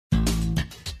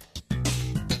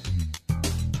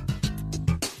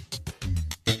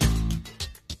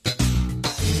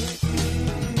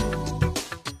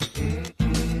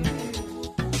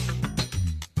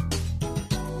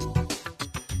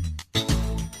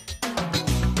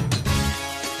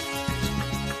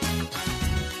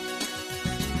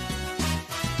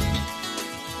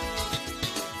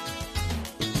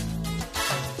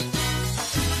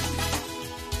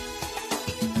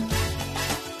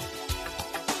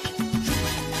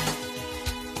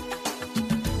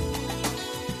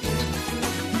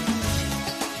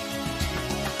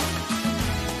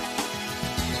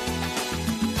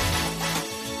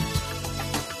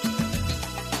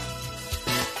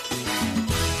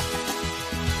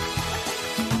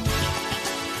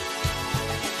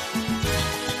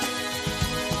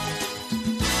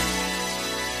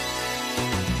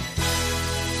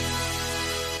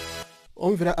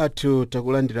Omvera athu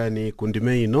takulandirani ku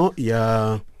ndime ino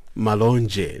ya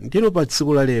malonje. Ndino pa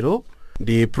tsiku la lero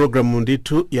ndi programu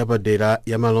ndithu yapadera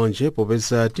ya malonje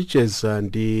popeza ticheza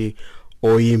ndi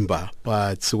oyimba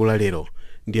pa tsiku la lero.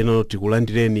 Ndino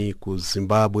tikulandireni ku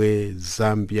Zimbabwe,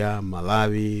 Zambia,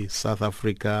 Malawi, South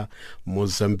Africa,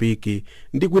 Mozambique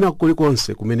ndi kwina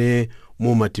kulikonse kumene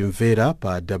mumatimvera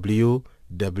pa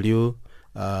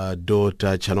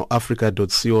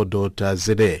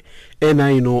www.channelafrica.co.za.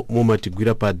 ena ino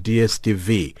mumatigwira pa DSTV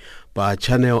pa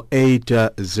channel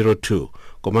 802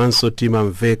 komanso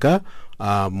timamveka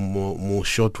mu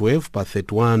shortwave pa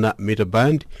 31 meter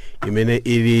band imene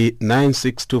ili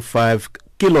 9625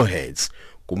 kilohertz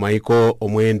kumaiko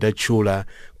omwe ndatchula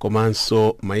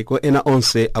komanso maiko ena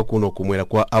onse akuno kumwera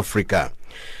kwa Africa.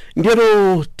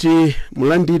 Ndiyero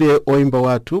timulandire oyimba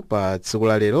wathu pa tsiku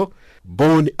la lero,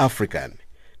 Born African.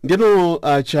 Ndiyero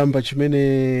chamba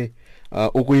chimene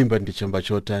ukuyimba ndi chamba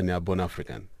chotani Born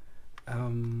African?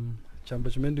 Chamba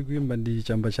chimene ndikuyimba ndi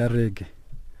chamba cha reggae.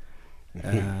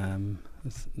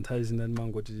 Nthawi zina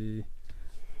ndimangoti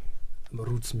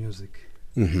roots music.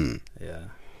 Yeah.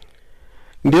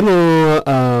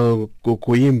 Ndino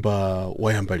kuyimba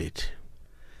wayamba liti?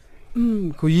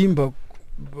 Kuyimba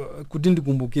kuti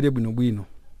ndikumbukire bwinobwino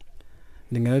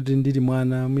ndingati ndili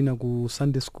mwana mwina ku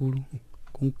Sunday school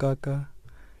kumkaka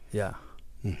ya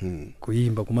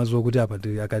kuyimba kumaziwa kuti apa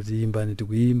akatiimba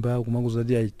tikuyimba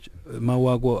kumakuzati mawu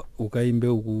ako ukaimbe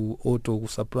ku auto ku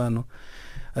soprano.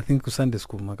 I think ku Sunday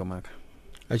school makamaka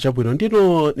achabwino.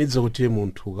 Ndino nidza kuti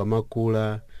munthu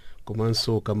kamakula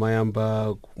komanso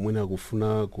kamayamba mwina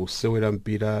kufuna kusewera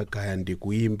mpira kaya ndi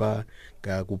kuyimba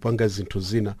kaya kupanga zinthu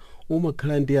zina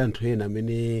umakhala ndi anthu ena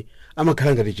amene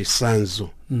amakhala ngati chisanzo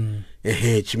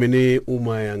chimene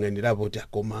umayang'anirapo kuti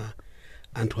akoma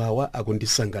anthu awa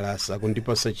akundisangalasa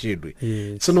akundipasa chidwi.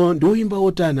 Tsono ndi uyimba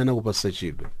otani anakupasa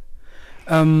chidwi?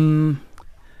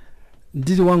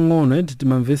 Ndili wang'ono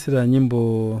timamvesera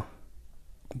nyimbo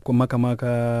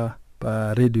makamaka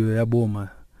pa radio ya boma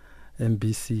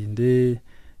MBC ndi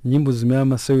nyimbo zimene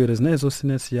amasewera zinazo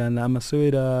sinasiyana.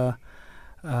 Amasewera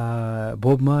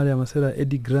Bob Marley, amasewera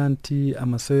Eddie Grant,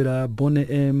 amasewera Boney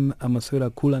M, amasewera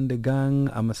Kool and the Gang,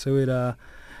 amasewera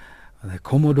the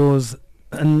Commodores.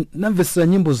 Namvesera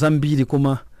nyimbo zambiri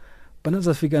koma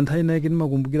panazafika nthawi naike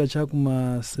ndimakumbukira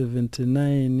chakuma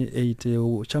 79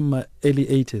 80 chama early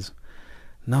 80s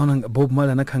naona Bob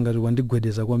Marley anakhanga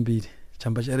wandigwedeza kwambiri.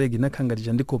 Chamba cha reggae nakhangati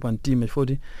chandikopa mtima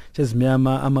chifoti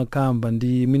chazimeyama amakamba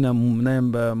ndi mina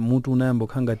nayamba mutu unayamba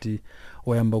khangati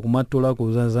wayamba kumatola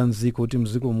ko zanziko kuti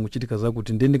muziko muchitika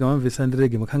zakuti ndi ndikamamvesa ndi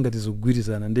reggae makhangati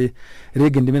zogwirizana ndi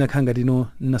reggae ndimene khangati no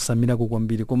nasamira ko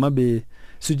kwambiri komabe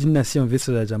sijinasiya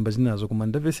mvesera chamba chinazo koma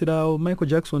ndamvesera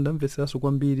Michael Jackson ndamvesera so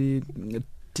kwambiri,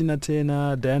 Tina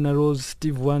Turner, Diana Ross,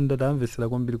 Steve Wonder ndamvesera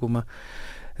kwambiri koma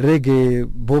reggae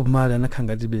Bob Marley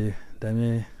anakhangati be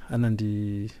dame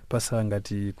anandi pasa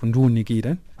ngati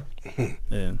kundiunikira.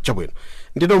 Chabwino.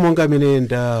 Ndino monga amene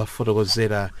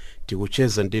ndafotokozera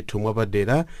tikucheza ndithu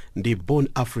mwapadera ndi Born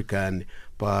African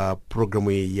pa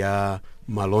programu ya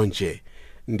malonje.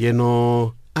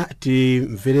 Ndiyeno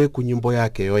timvere ku nyimbo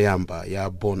yake yoyamba ya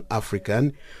Born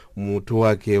African, mutu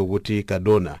wake ukuti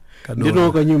Kadona.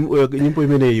 Ndino nyimbo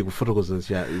imene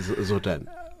ikufotokoza zotani?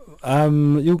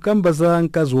 Yukamba za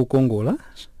mkazi wokongola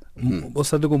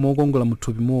osati kumukongola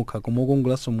muthupi mokha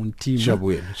kumukongola so muntima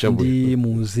ndi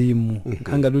munzimu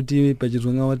khanga kuti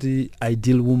pachizunga wati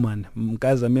ideal woman,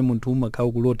 mkazi amene munthu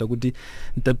umakhala kulota kuti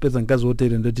nditapeza mkazi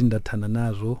wotere ndoti ndathana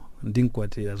nazo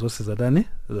ndinkwatira zonse zatani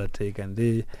zateka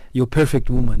ndi your perfect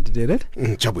woman nditere.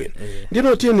 Chabwino.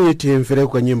 Ndino tiyeni timvere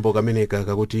kwa nyimbo kameneka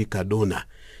kakuti Kadona.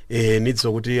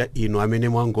 Nidziwa kuti ino amene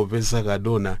mwangopeza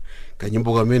Kadona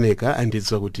kanyimbo kameneka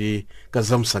andidziwa kuti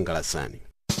kazamusangalasani.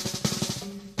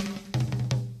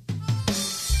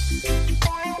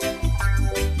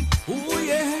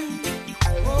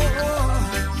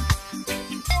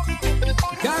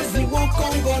 Kazi wo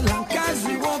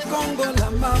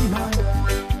Kongola mama.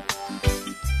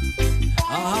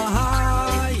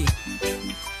 Ay.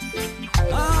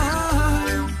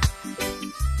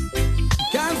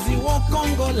 Kazi wo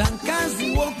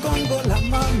Kongola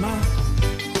mama.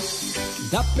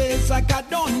 Dapeza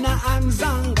Kadona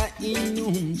anzanga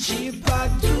inu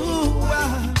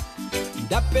chipadua.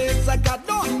 Dapeza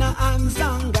Kadona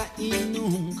anzanga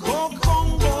inu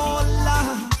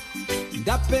Kongola.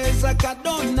 Dapeza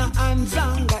Kadona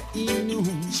anzanga inu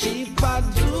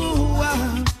chipadua.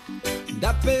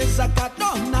 Dapeza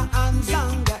Kadona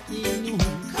anzanga inu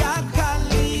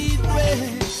kakalidwe.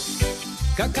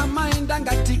 Kakamaenda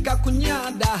ngatika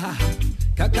kunyada.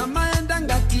 Kakamaenda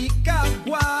ngatika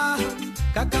kwa.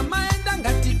 Kakamaenda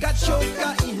ngatika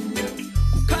choka inu.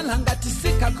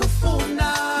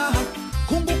 kufuna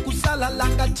kungu kusala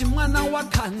langati mwana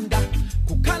wakanda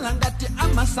kukala ngati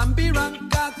amasambira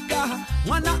nkaka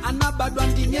mwana anabadwa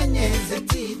ndi nyenyezi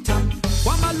tita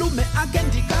kwa malume ake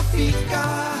ndikafika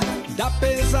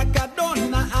ndapeza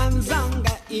kadona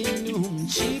anzanga inu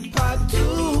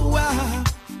mchipatua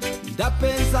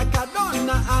ndapeza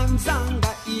kadona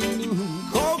anzanga inu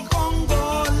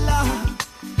kokongola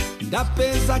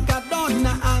ndapeza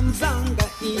kadona anzanga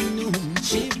inu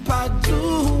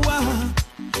mchipatua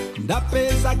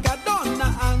ndapeza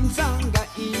kadona anzanga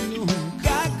inu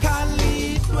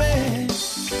kakalidwe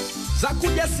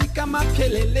zakuja sika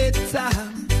mapyeleleta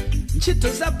nchito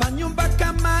za panyumba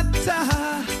kamata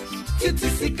titi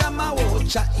sika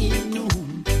mawocha inu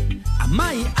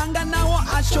amai anga nawo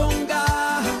ashonga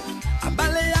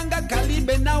abale yanga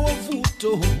kalibe nawo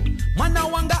vuto mwana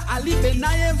wanga alibe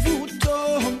naye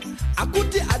vuto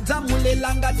akuti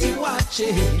adzamulelanga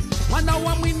tiwache mwana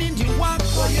wa mwini ndi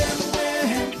wako yewe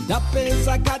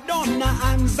ndapeza kadona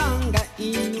anzanga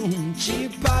inu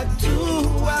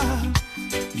mchipatua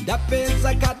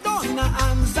ndapeza kadona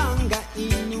anzanga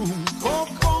inu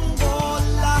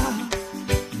kokongola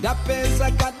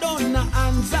ndapeza kadona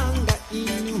anzanga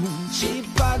inu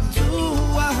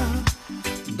mchipatua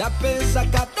ndapeza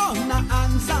kadona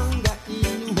anzanga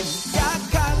inu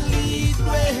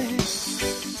kakalidwe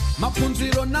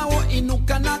mapunziro nawo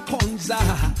inukana konza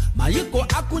mayiko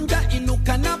akunja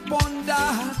inukana ponda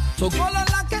togolo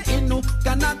lake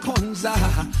inukana konza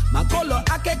makolo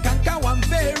ake kanka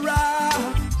wamvera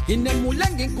ine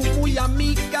mulengi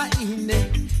kumuyamika ine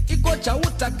iko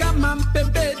chauta kama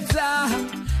mpebeza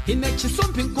ine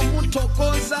chisumpi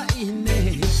kumutokoza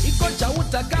ine iko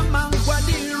chauta kama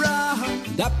ngwadira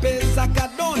ndapeza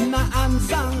kadona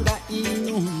anzanga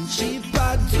inu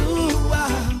mchipadua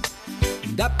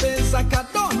ndapeza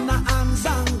kadona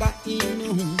anzanga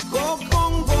inu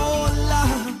kokongola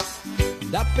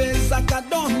ndapeza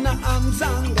kadona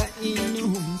anzanga inu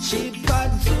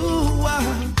mchipadua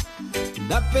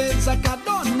ndapeza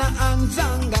kadona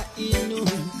anzanga inu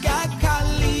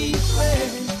kakalidwe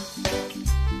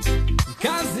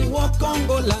nkazi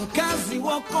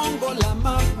wokongola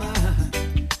mama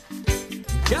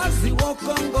nkazi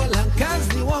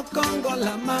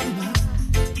wokongola mama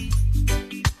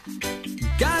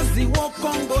Kazi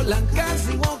wokongola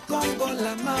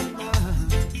mama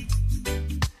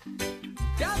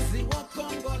Kazi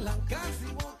wokongola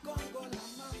mama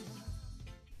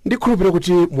ndikhulupira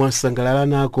kuti mwasangalala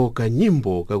nako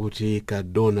kanyimbo kakuti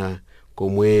kadona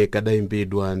komwe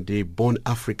kadaimbidwa ndi Born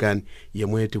African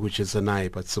yemwe tikucheza naye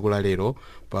pa tsiku la lero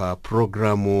pa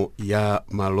programu ya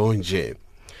malonje.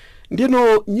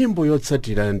 Ndino nyimbo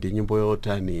yotsatira ndi nyimbo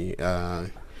yotani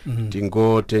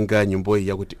tingotenga nyimbo iyi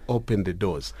yakuti Open the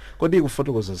Doors. Kodi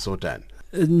kufotokoza zotani?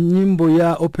 Nyimbo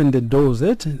ya Open the Doors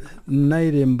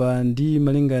nailemba ndi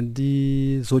malinga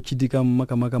ndi zochitika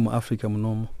makamaka mu Africa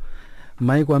munomo.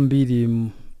 Maiko ambiri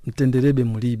mtenderebe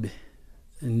mulibe.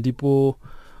 Ndipo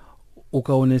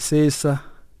ukaonesesa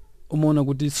umaona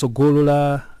kuti sogolo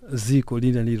la ziko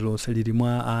lililonse lili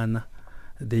mwa ana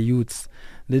the youths.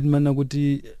 Ndimana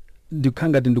kuti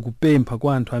ndikangati ndikupempha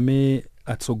kwa anthu amene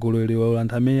atsogololewa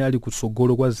anthu amene ali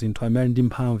kutsogolo kwa zinthu amene ali ndi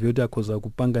mphamvu yoti akhoza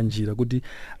kupanga njira kuti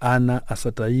ana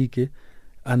asatayike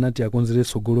anati akonzere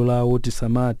tsogolo lawo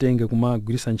tisamatenge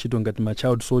kumagwirisa ntchito ngati ma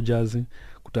child soldiers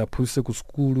kuti aphunzitse ku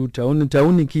skulu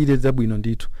taunikire zabwino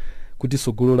ndithu kuti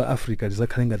tsogolo la Africa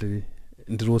lizakhale ngati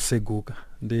ndiloseguka.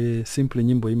 The simple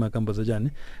nyimbo imakamba zachani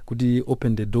kuti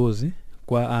open the doors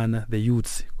kwa ana the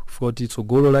youths kuti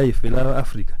tsogolo life la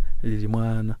Africa lili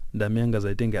mwana ndamenga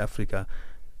zaitenge Africa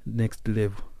next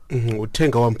level.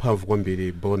 Utenga wamphamvu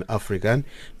kwambiri Born African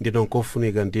ndino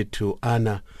nkofunika ndithu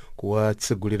ana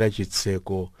kuwatsegulira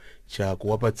chitseko cha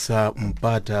kuwapatsa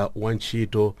mpata wa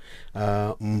ntchito,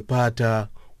 mpata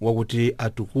wakuti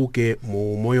atukuke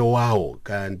mu moyo wawo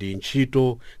kandi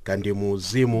ntchito kandi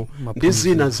muuzimu ndi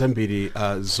zina zambiri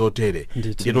zotere.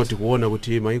 Ndino tikuona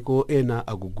kuti maiko ena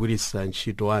akugwirisa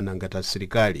ntchito ana ngati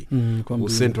asilikali ku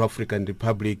Central African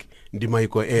Republic ndi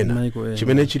maiko ena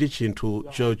chimene chili chinthu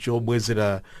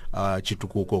chobwezera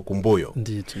chitukuko kumbuyo.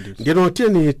 Ndino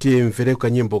tiyeni timvere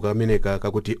kanyimbo kameneka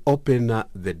kakuti Open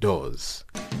the Doors.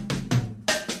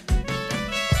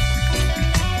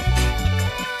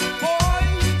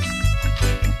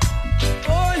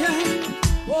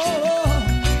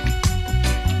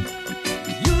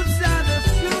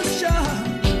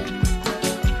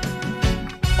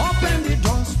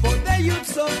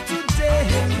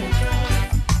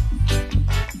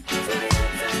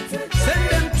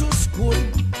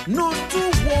 Not to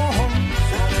war.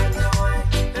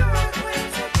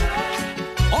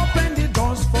 Open the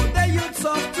doors for the youths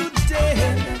of today.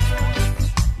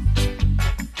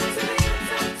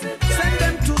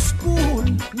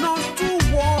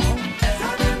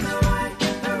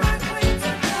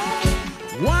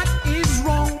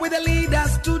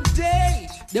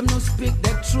 them no speak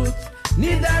the truth,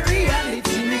 neither reality.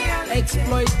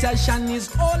 Exploitation is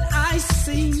all I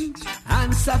see,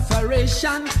 and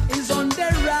sufferation is on the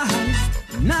rise.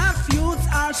 Enough youths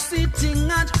are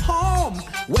sitting at home,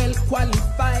 well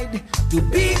qualified to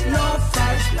be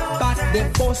lovers, but the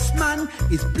boss man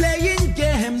is playing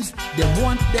games. They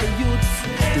want the youths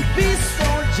to be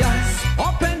soldiers.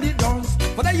 Open the doors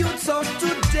for the youths of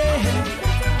today.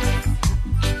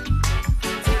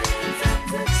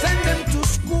 Send them to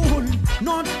school,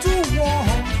 not to war.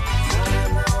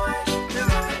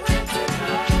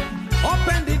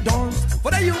 Open the doors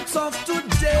for the youths of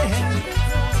today.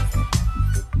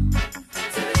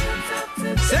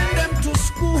 Send them to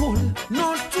school,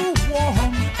 not to war.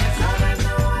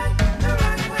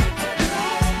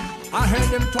 I heard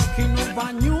them talking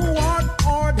over new world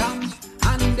order,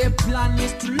 and the plan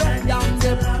is to lock down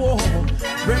the poor.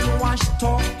 Brainwash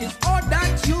talk is all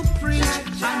that you preach,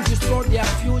 and you store their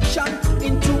future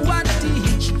into a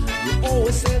ditch. You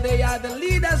always say they are the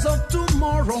leaders of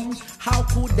tomorrow. How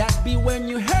could that be when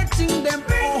you're hurting them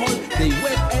all? They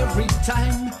wait every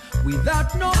time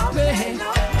without no pay,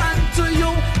 and to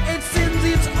you it seems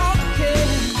it's okay.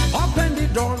 Open the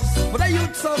doors for the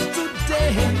youths of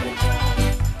today.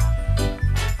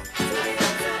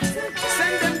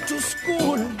 Send them to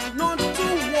school, not to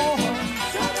war.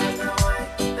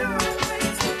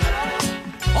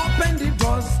 Open the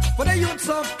doors for the youths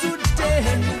of today.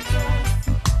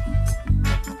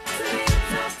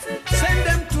 Send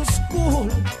them to school,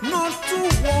 not to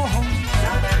war.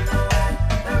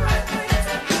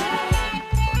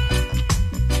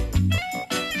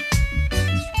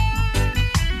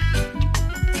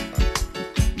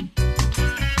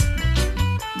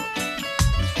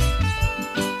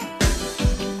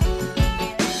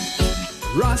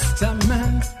 Rasta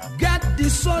man got the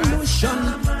solution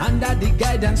under the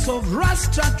guidance of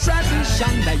Rasta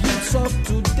tradition. The youths of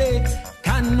today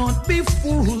cannot be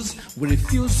fools. We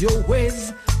refuse your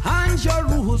ways and your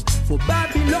rules. For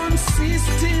Babylon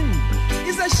system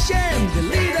is a shame. The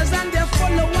leaders and their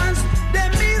followers, they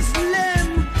mislead.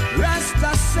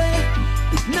 Rasta say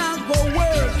it now go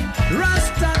work.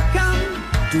 Rasta come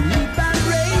to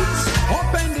liberate.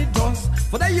 Open the doors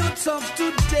for the youths of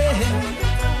today.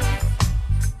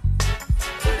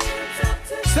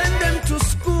 Send them to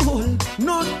school,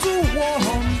 not to war.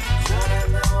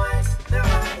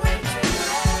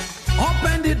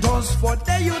 Open the doors for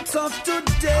the youths of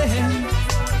today.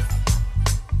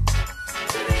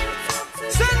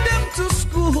 Send them to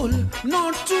school,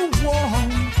 not to war.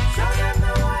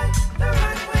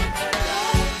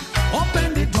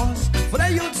 Open the doors for the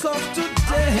youths of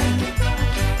today.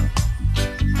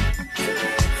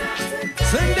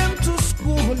 Send them to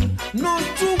school, not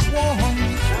to war.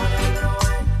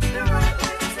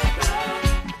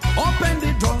 Open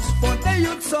the doors for the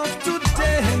youths of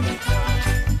today.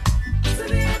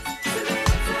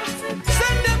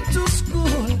 Send them to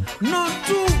school, not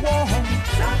to war.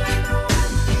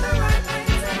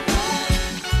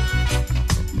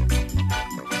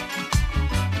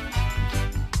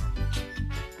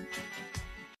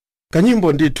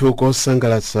 Kanyimbo ndithu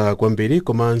kosangalatsa kwambiri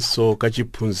komanso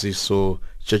kachiphunzitso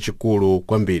chachikulu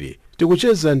kwambiri.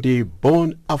 Tikucheza ndi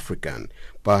Born African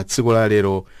pa tsiku la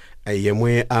lero,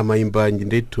 yemwe amayimba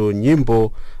ndithu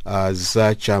nyimbo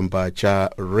za chamba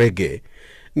cha reggae.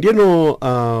 Ndiyeno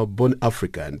Born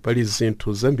African pali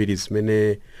zinthu zambiri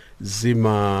zimene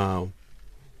zimakhala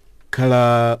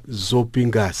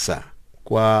zopingasa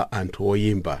kwa anthu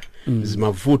oyimba,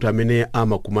 zimavuta amene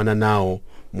amakumana nawo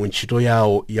mu ntchito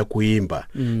yawo yakuyimba.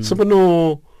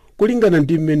 Tsopano kulingana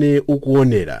ndi mmene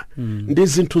ukuonera, ndi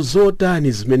zinthu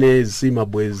zotani zimene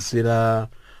zimabwezera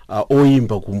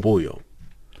oyimba kumbuyo?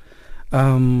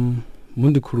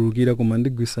 Mundikhululukira koma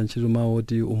ndigwisa ntchito mawu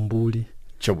oti umbuli.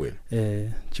 Chabwino.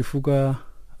 Chifukwa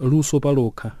luso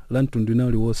palokha la mtundu ina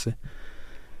uliwonse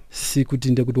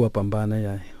sikuti ndiye kuti wapambana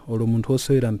yayi. Olo munthu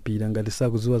osewera mpira ngati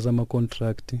sakuziwa za ma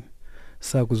contract,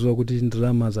 sakuziwa kuti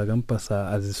ndalama zakampasa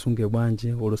azisunge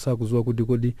bwanji, olo sakuziwa kuti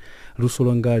kodi luso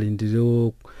lwangali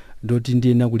ndoti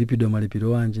ndiye nakulipidwa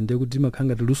malipiro wanji, ndiye kuti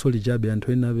makhanga ti luso lijabe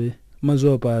anthu enabe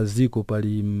mazuwa pa ziko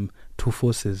pali two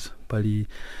forces, pali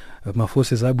ma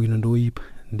forces abwino ndi oyipa.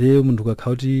 Ndiye munthu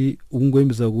kakhala kuti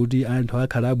ungoyembeza kuti anthu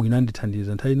akhala abwino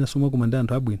andithandiza, nthawi inasoma koma ndi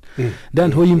anthu abwino. Ndi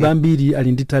anthu oyimba ambiri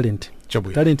ali ndi talent.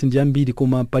 Talent ndi ambiri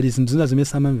koma pali zinthu zina zimene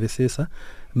samamvesesa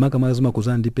makamaka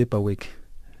zimakuzana ndi paperwork.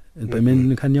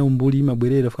 Pamene nkhani ya umbuli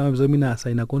imabwerera funa zamina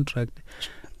asaina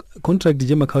contract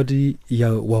je makhala kuti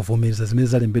ya wavomereza zimene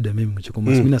zalembedwa meme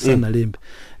muchikoma zimene sana lembe.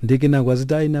 Ndike nako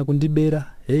azita aina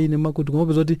kundibera ne makuti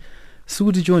koma zoti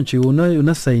sikuti choncho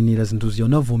unasayinira zinthu ziyo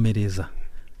unavomereza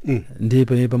ndiye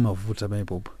pamene pamavuta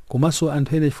pamenepopo. Komanso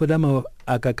anthu ena chifukwa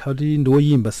akakhala kuti ndi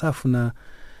woyimba safuna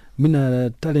mwina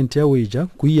talent yawo ija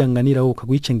kuyiyang'anira okha,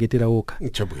 kuyichengetera okha.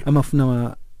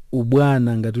 Amafuna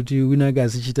ubwana ngati kuti wina ake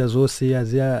azichita zonse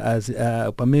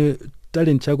pamene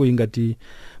talent yako ingati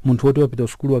munthu woti wapita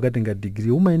kusukulu akatenga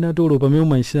degree umayina tolo pamene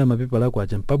umayisira mapepala ako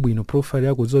acha mpabwino profile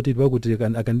yako zoti pakuti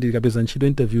akandiri kapeza ntchito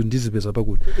interview ndizipeza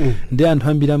pakuti ndi anthu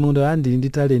ambiri amonda andi ndi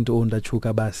talent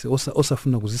ondachuka basi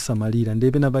osafuna kuzisamalira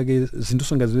ndi pena pake zinthu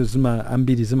songa zima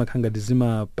ambiri zimakhanga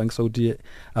zimapangisa kuti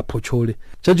aphochole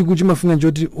chachikulu chimafunga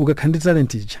njoti ukakhala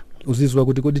talent ija uzizwa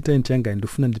kuti kodi talent yanga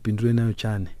ndifuna ndipindule nayo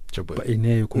chane pa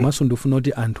ineyo komanso ndifuna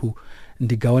kuti anthu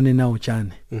ndigawane nawo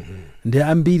chane. Ndi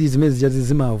ambiri zimene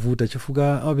zimavuta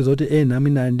chifukwa amapeza kuti ena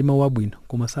amene ndi mawu abwino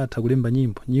koma satha kulemba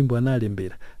nyimbo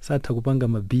analembera, satha kupanga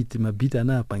mabiti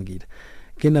anapangira.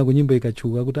 Kena ku nyimbo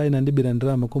ikachuka kuti aina ndibera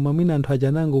ndalama koma mwina anthu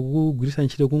aja nango kugwirisa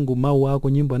ntchito kungu mawu ako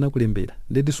nyimbo anakulembera.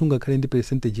 Ndeti sunga khale ndi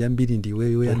percentage yambiri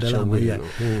ndiweyo ya ndalama ya.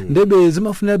 Ndebe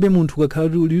zimafunira be munthu kakhala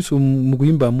kuti uliso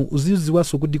mukuyimba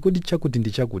uziziwaso kuti kodi chakuti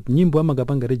ndi chakuti. Nyimbo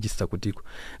amakapanga register kutiko.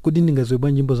 Kodi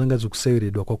ndingazobwa nyimbo zanga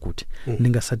zikuseweredwa kwakuti.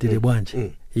 Ndingasatire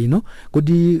bwanje.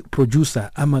 Kodi producer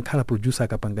amakhala producer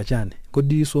akapanga chane.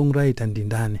 Kodi songwriter ndi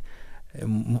ndani.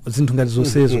 Zinthu ngati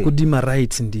zonsezo kodi ma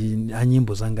rights ndi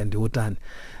anyimbo zanga ndi otani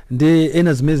ndi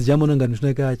ena zimezi jamona ngati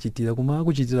tunaka achitira koma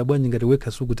akuchitira bwanji ngati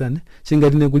wekha sukutane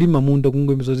chingati ne kulima munda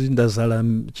kungwemeza kuti ndazala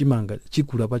chimanga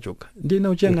chikula pachoka ndi ena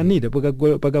uchiyang'anira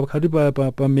pakati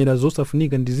pa mera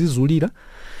zosafunika ndizizulira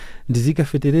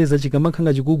ndizikafetereza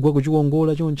chikamakhanga chikugwa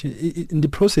kuchikongola chonche ndi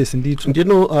process ndithu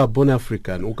ndino Born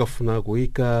African ukafuna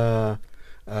kuika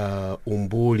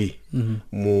umbuli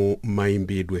mu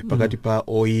maimbidwe pakati pa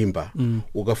oyimba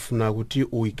ukafuna kuti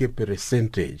uike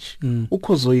percentage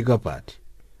ukhozoika pati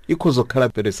ikhozokhala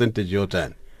percentage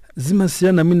yotani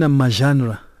zimasiyana mina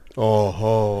majanra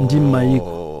ndi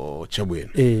maiko chabwino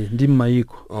ndi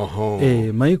maiko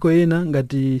maiko ena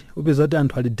ngati upeza kuti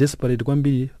anthu ali desperate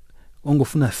kwambiri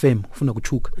ongofuna fame kufuna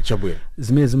kuchuka chabwino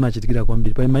zimene zimachitikira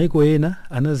kwambiri pa maiko ena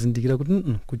anazindikira kuti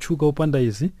kuchuka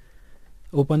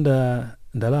opanda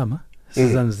ndalama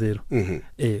sizanzero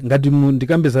ngati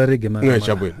ndikambeza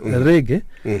reggae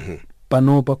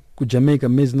panopa ku Jamaica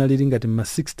mezi naliri ngati ma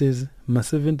 60s ma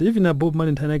 70 even a Bob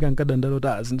Marley nthawi yake ankadandalo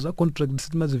ta zinthu za contract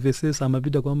sitimazivesesa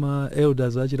amapita kwa ma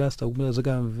elders achirasta kumira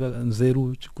zaka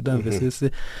nzeru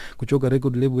kutamvesese kuchoka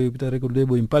record label kupita record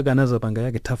label mpaka anazapanga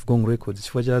yake Tough Gong Records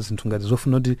chifukwa cha zinthu ngati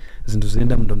zofuna kuti zinthu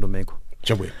ziyenda mndondomeko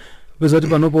chabwino peza kuti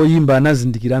panopo oyimba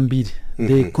anazindikira ambiri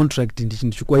the contract ndi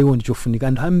chinthu chikwa iwo ndichofunika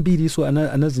anthu ambiri so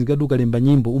anazindikira kuti ukalemba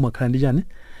nyimbo umakhala ndi chane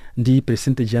ndi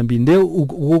percentage ambiri nde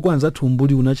ukokwanza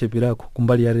thumbuli unachepirako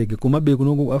kumbali ya reggae komabe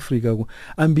kunoko ku Africa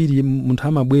ambiri munthu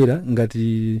amabwera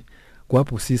ngati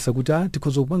kuapusisa kuti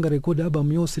tikhoza kupanga record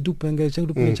album yonse tikupanga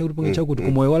chakuti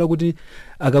kumoyo wala kuti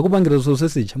akakupangira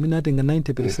zonse chamwina atenga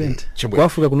 90% ku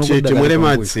Africa kunoko timwere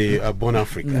matsi Born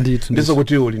Africa ndizo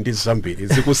kuti uli ndi zambiri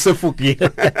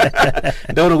zikusefukira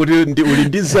ndaona kuti uli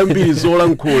ndi zambiri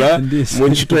zolankhula mu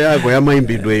ntchito yako ya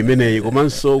maimbidwe imeneyi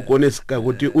komanso kuoneseka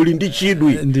kuti uli ndi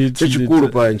chidwi chachikulu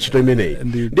pa ntchito imeneyi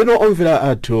ndino omvera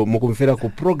athu mukumvera ku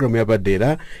program ya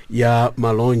padera ya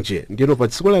malonje ndino pa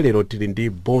tsiku la lero tili ndi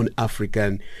Born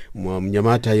African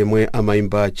mnyamata yemwe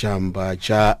amaimba chamba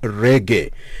cha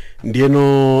reggae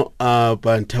ndino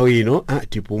pa nthawi ino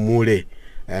tipumule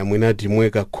mwina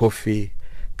timweka coffee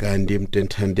kandi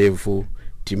mtentha ndevu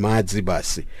timadzi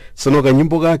basi sono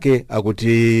kanyimbo kake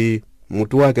akuti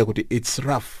mutu wake akuti it's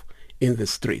rough in the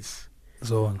streets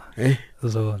zona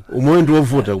umoyo ndi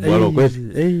wovuta kubwalo kweti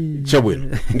chabwino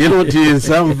ndino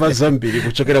tizamva zambiri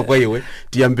kuchokera kwa iwe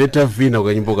tiyambe tavina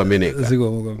kanyimbo kameneka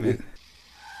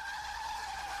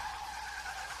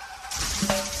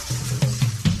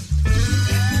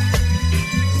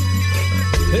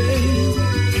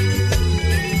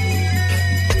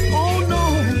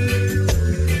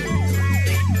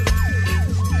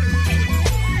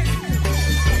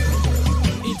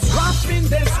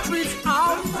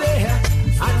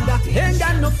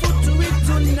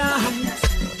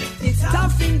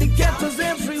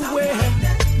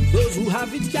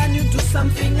Can you do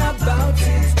something about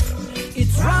it?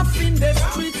 It's rough in the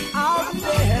streets out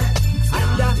there,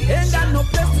 and I ain't got no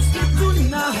place to sleep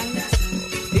tonight.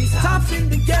 It's tough in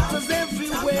the ghettos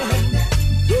everywhere.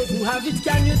 Those who have it,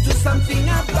 can you do something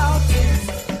about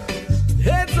it?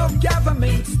 Heads of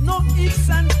governments, no ifs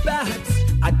and buts.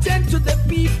 Attend to the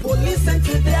people, listen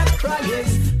to their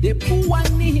cries. The poor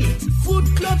need food,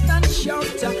 clothes and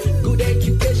shelter, good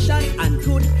education and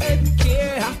good health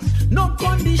care. No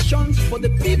conditions for the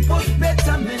people's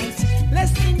betterment.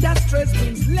 Less industries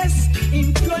means less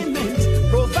employment.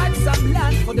 Provide some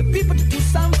land for the people to do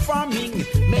some farming.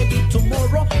 Make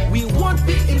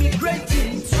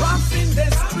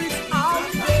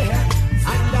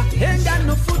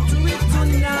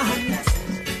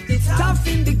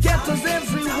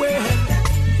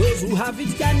have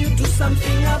it, can you do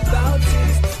something about it?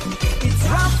 It's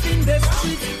rough in the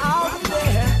streets out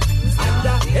there, and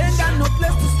I ain't got no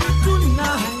place to sleep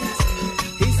tonight.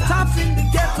 It's tough in the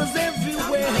ghettos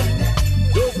everywhere.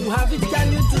 Those who have it,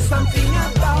 can you do something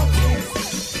about it?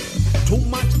 Too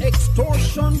much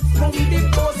extortion from the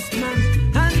bossman,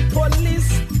 and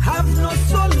police have no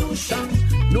solution.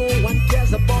 No one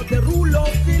cares about the rule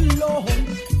of the law.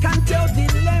 Can't tell the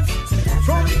left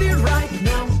from the right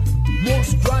now.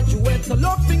 Most graduates are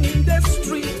loafing in the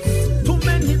streets. Too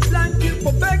many blind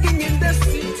people begging in the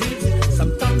cities.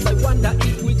 Sometimes I wonder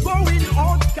if we're going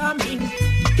or coming.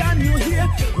 Can you hear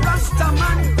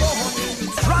Rastaman going?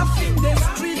 It's rough in the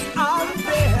streets out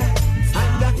there,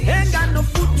 and I ain't got no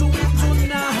food to eat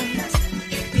tonight.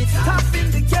 It's tough in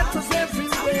the ghettos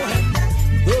everywhere.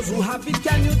 Those who have it,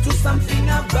 can you do something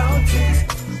about it?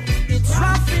 It's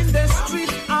rough in the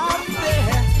streets out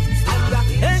there, and I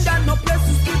ain't got no place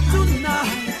to sleep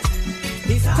tonight.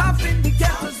 It's tough in the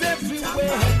ghettos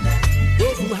everywhere.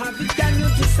 Those who have it, can you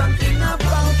do something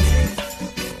about it?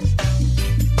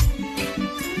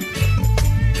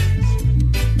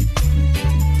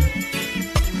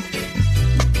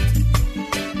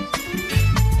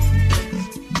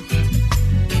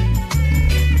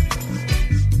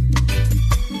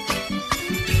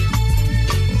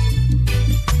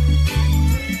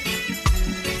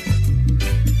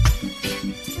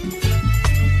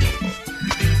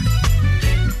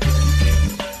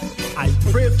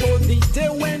 Pray for the day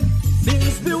when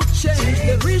things will change.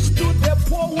 The rich to the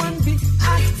poor won't be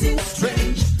acting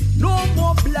strange. No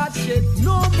more bloodshed,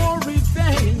 no more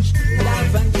revenge.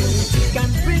 Love and unity can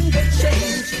bring the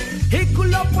change.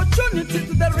 Equal opportunity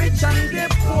to the rich and the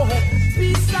poor.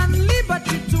 Peace and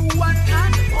liberty to one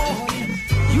and all.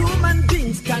 Human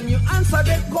beings, can you answer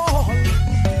the call?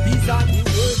 These are the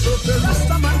words of the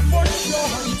Rastaman for sure.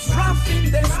 It's rough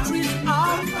in the streets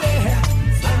out there,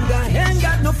 and I ain't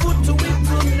got no food to eat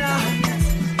tonight.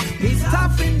 It's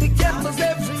tough in the ghettos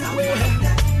everywhere.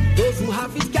 Those who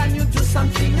have it, can you do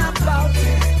something about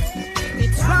it?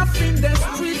 It's rough in the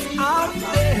streets out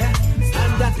there,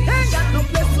 and I ain't got no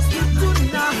place to sleep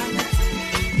tonight.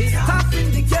 It's tough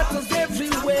in the ghettos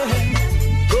everywhere.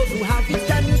 Those who have it,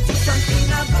 can you do something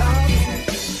about it?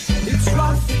 It's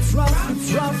rough, it's rough,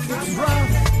 it's rough, it's rough.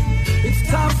 It's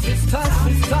tough, it's tough,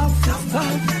 it's tough, it's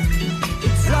tough.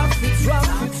 It's rough, it's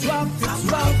rough, it's rough, it's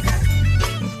rough.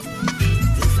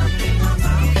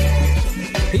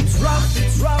 It's rough,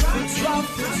 it's rough, it's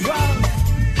rough, it's rough.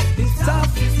 It's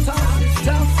tough, it's tough, it's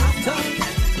tough, it's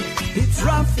tough. It's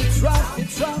rough, it's rough,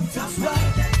 it's rough, it's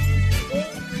rough.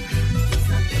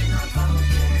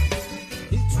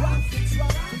 It's rough, it's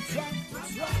rough, it's rough,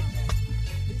 it's rough.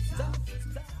 It's tough,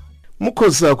 it's tough.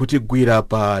 Mukhoza kutigwira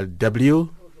pa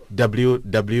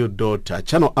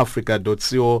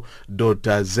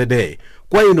www.channelafrica.co.za.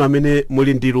 Kwa inu amene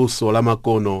muli ndi luso la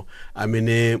makono,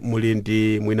 amene muli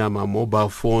ndi mwina ma mobile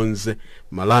phones,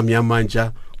 malami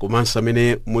amanja, komanso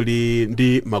amene muli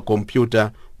ndi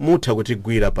makompyuta, mutha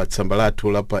kutigwira pa tsamba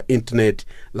lathu la pa internet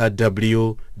la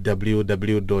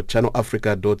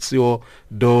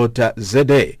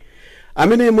www.channelafrica.co.za.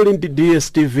 Amene muli ndi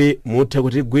DSTV, mutha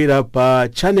kutigwira pa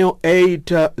channel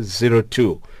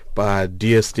 802 pa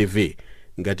DSTV.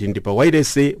 Ngati ndi pa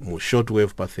wireless mu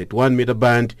shortwave pa 31 meter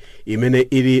band imene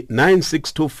ili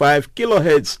 9625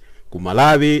 kHz ku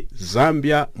Malawi,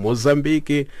 Zambia,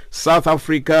 Mozambique, South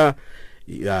Africa,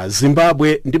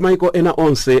 Zimbabwe ndi maiko ena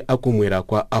onse akumwera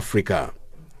kwa Africa.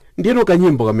 Ndino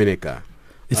kanyimbo kameneka.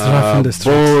 It's rough in the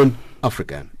streets. Born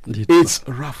African. It's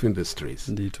rough in the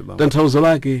streets. Tanthauzo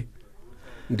lake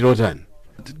ndilotani?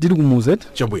 Tiri kumuzeti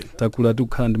chabwino takula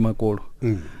tukhala ndi makolo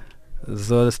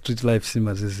za street life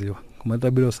simaziziwa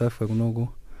kumatabira usafa kunoko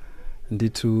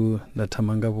nditu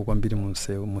ndathamangapo kwambiri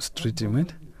munsewu mu street imene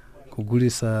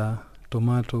kugulisa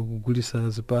tomato kugulisa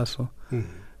zipaso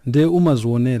nde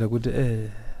umazionera kuti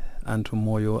anthu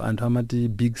moyo anthu amati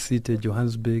big city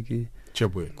Johannesburg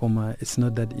chabwino koma it's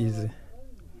not that easy.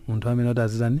 Munthu amene oti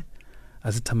azitani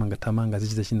azithamanga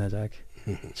azichita china chake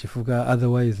chifuka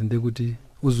otherwise nde kuti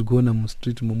uzigona mu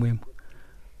street momwemo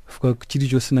fuka chiti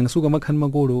chosina ngasuka makhani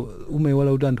makolo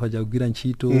umaiwala kuti anthu ajagwira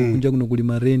ntchito kunja kuno kuli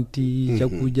marenti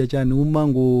chakudya chani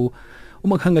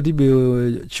umakhanga tibe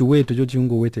chiweto choti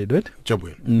ungowetedwa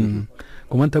chabwino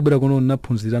koma ntabwera kuno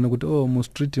naphunzirana kuti mu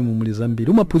street muli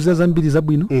zambiri umaphunzira zambiri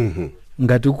zabwino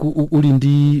ngati uli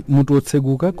ndi mutu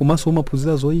otseguka komanso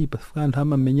umaphunzira zoyipa fuka anthu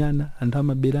amamenyana anthu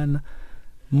amaberana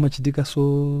mumachitika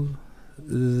so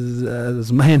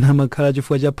zimayena amakhala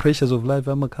chifukwa cha pressures of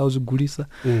life amakhala uzigulisa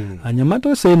anyamata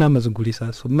osena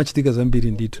amazigulisa so machitika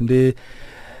zambiri ndithu nde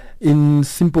in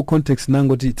simple context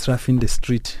nangoti it's rough in the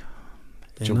street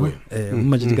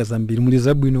mumachitika zambiri muli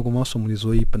zabwino komanso muli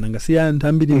zoyipa nanga si anthu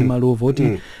ambiri ni malova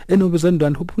oti ena opeza ndo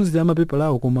anthu ophunzira amapepala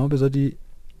awo koma opeza kuti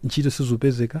ntchito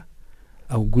sizopezeka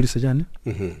akugulisa chani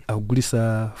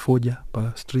akugulisa foja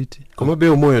pa street koma be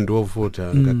umoyo ndi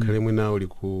wovuta ngakhale mwina uli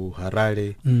ku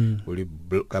Harare uli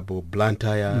kapo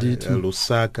Blantyre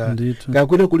Lusaka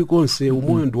ngakwina kulikonse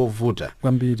umoyo ndi wovuta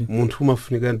kwambiri munthu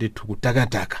umafunika ndithu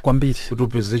kutakataka kwambiri kuti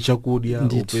upeze chakudya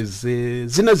upeze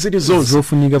zina zili zonse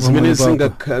zofunika zimene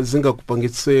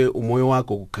zingakupangitse umoyo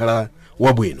wako kukhala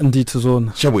wabwino ndithu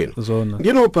zona chabwino zona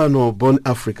ndino pano Born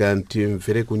African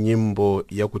timvere ku nyimbo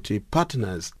yakuti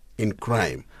Partners in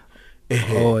Crime.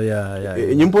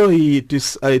 Nyimbo hii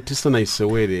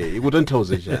tisanaisewere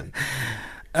ikutanthauza chani?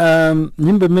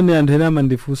 Nyimbo imene anthu ena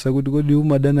amandifunsa kuti kodi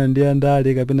umadana ndi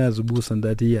andale kapena azibusa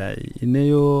ndati yayi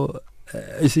ineyo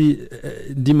isi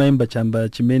ndimayimba chamba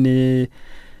chimene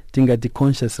tingati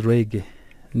conscious reggae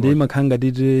ndi makhanga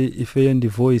titi ifeyo ndi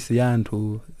voice ya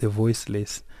anthu the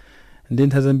voiceless ndi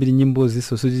nthawi zambiri nyimbo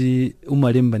ziso kuti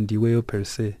umalemba ndiweyo per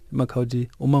se makhauti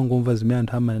umangomva zimene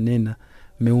anthu amanena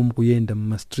kuyenda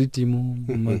mu street mu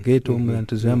mageto mu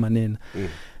anthu zimene amanena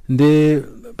ndi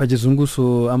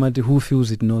pachizunguso amati who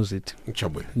feels it knows it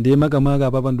ndi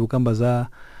makamaka papa ndi ukamba za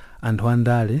anthu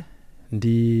andale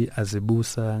ndi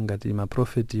azibusa ngati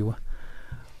maprofetiwa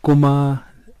koma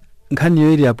nkhani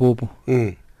yoyiri apopo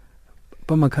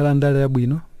pamakhala andale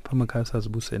yabwino pamakhala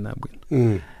sazibusa ena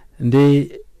abwino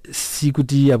ndi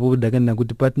sikuti apo dakana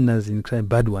kuti partners in crime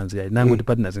bad ones ya nango kuti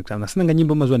partners in crime nasinanga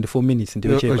nyimbo mazwa ndi 4 minutes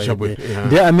ndiyo chepa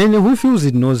ndi amene who feels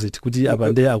it knows it kuti apa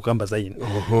ndi akukamba za ino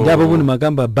ndi apo kuti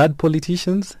makamba bad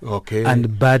politicians and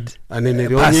bad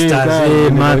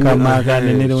pastors maka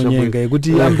nenere onyenga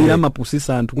kuti ambira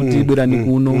mapusisa anthu kuti ibwerani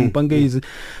kuno mpange izi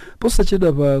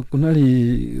posachedwa pa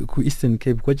kunali ku Eastern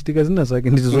Cape kwachitika zina zake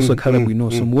ndizo zosakhala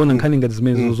bwinoso muona nkhani ngati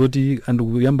zimene zoti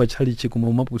andu yamba chali chikuma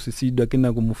umapusisidwa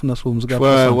kena kumufuna so muzika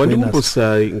pa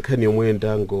wandikumbusa nkhani yomwe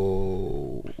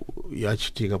ndango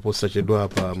yachitika posachedwa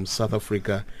pa mu South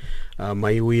Africa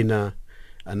mai wina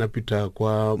anapita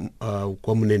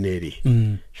kwa mneneri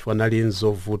chifanali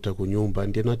nzovuta ku nyumba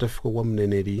ndiye natafika kwa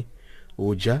mneneri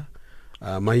uja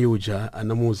mai uja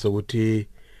anamuza kuti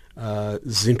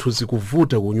zinthu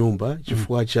zikuvuta ku nyumba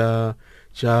chifukwa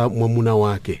cha mwamuna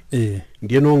wake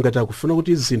ndiye ngati akufuna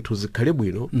kuti zinthu zikhale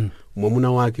bwino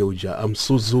mwamuna wake uja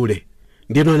amsuzule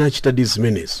ndiye anachita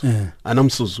zimenezo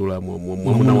anamsuzula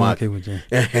mwamuna wake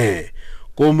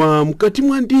koma mkati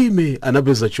mwa ndime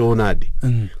anapeza choonadi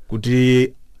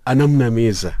kuti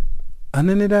anamnamiza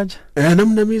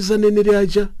neneri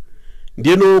aja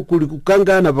ndiyeno kuli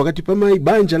kukangana pakati pa mai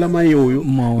banja la mai uyu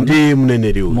ndi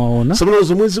mneneri uyu sabona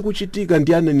zomwe zikuchitika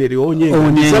ndi aneneri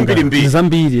onyenga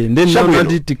zambiri ndenda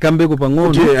kuti tikambeko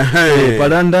pang'ono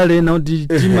palandale na kuti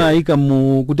timayika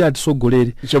mu kuti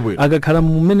atisogolere akakhala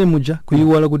mumene muja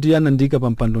kuyiwala kuti anandika pa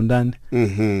mpando ndani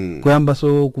kuyamba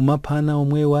so kumaphana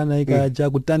omwe wanayika aja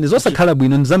kutani zosakhala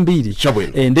bwino ndi zambiri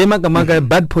ndi makamaka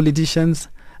bad politicians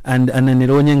and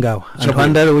aneneri onyengawa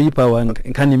anthu oyipa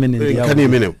nkhani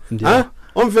imene ndiyawo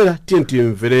omvera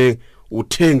timvere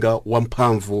uthenga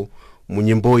wamphamvu mu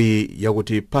nyimbo iyi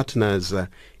yakuti Partners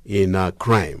in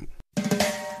Crime.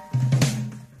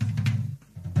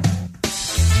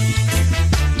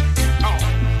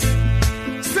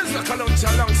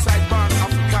 Alongside Born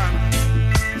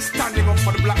African, standing up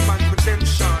for the black man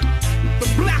redemption, the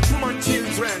black man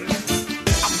children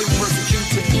have been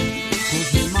persecuted.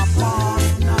 My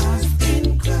partners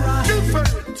in crime,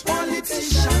 different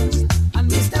politicians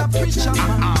and Mr. Preacher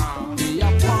Man, they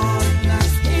are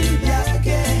partners in their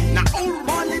game. Now all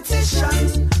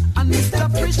politicians and Mr.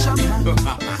 Preacher Man,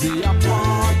 they are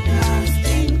partners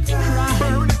in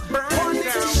crime.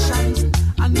 Politicians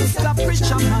and Mr.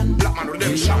 Preacher Man, black man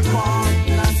redemption.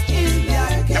 Partners in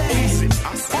their game.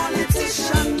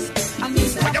 Politicians and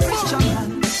Mr. Preacher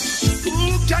Man.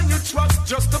 Who can you trust?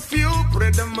 Just a few,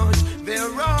 pretty much.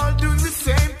 They're all doing the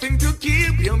same thing to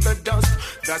keep you in the dust.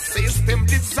 The system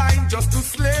designed just to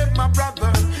slave my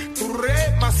brother, to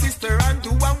rape my sister and do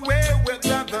away with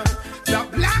the other. The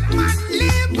black man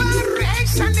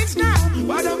liberation is now,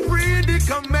 but a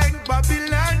predicament,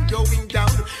 Babylon going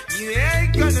down. You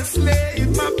ain't gonna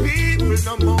slave my people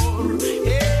no more.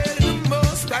 Yeah, the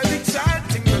most I be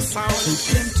chanting the sound. They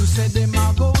claim to say they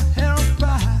might go help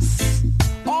us.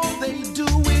 All they do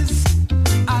is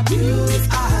abuse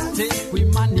us. Take we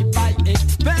money, buy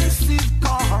expensive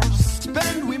cars.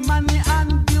 Spend we money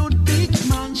and build big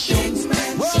mansions.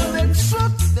 Well, the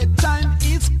truth, the time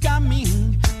is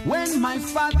coming when my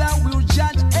Father will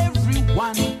judge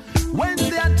everyone. When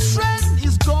their trend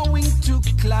is going to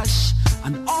clash,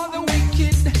 and all the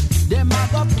wicked, they might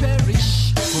go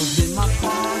perish. 'Cause they might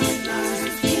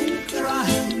partners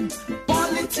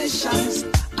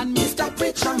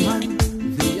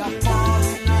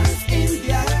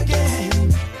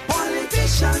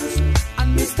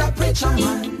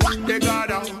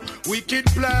wicked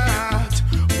plot.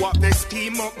 What they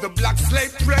scheme up the black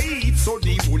slave trade, so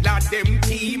the whole of them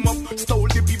team up, stole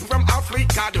the people from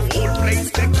Africa, the whole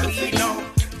place they clean up.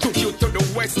 Took you to the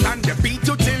west and they beat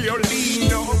you till you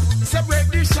lean up. So break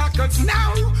the shackles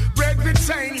now, break the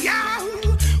chain, yeah.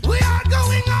 We are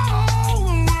going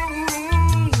home.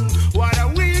 What a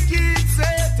wicked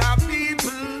set of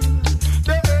people.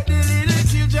 The little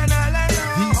children all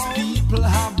alone. These people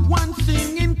have one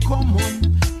thing in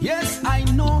common. Yes, I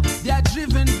know they are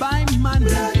driven by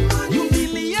money,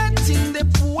 humiliating the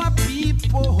poor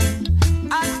people,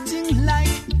 acting like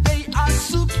they are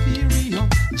superior.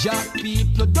 Just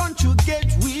people, don't you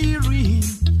get weary?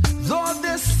 Though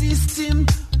the system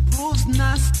proves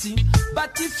nasty,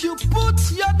 but if you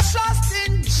put your trust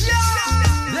in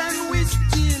Jah, then we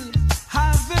still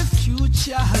have a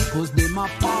future. Cause them are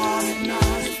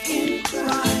partners in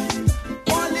crime.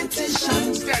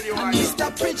 Politicians and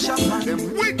Mr. Preacher Man, they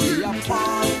are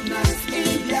partners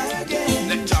in their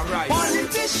game.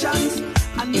 Politicians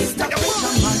and Mr.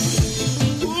 Preacher Man.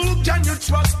 Who can you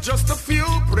trust? Just a few,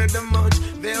 pretty much.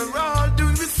 They're all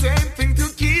doing the same thing to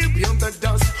keep you in the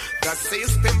dust. The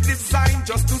system designed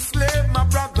just to slave my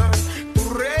brother, to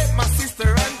rape my sister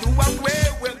and do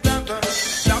away with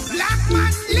others. The black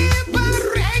man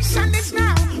liberation is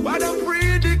now. What a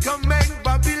predicament,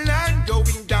 Babylon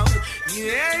going down. You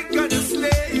ain't gonna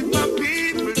slave my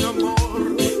people no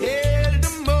more. Hail the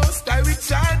most, I will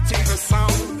chanting the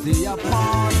sound. They are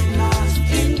partners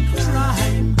in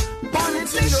crime.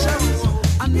 Politicians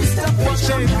and Mr.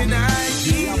 Preacher Man.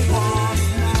 They are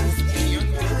partners in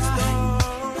crime.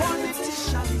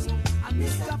 Politicians and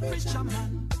Mr. Preacher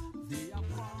Man. They are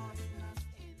partners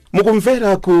in...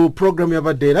 mukumvera ku programu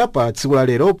yapadera pa tsiku la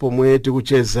lero pomwe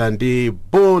tikucheza ndi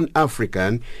Born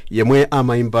African yemwe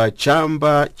amaimba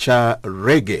chamba cha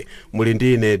reggae. Muli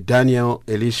ndine Daniel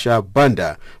Elisha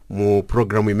Banda mu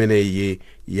programu imeneyi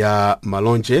ya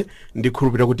malonje.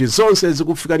 Ndikhulupirira kuti zonse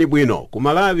zikufikani bwino ku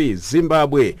Malawi,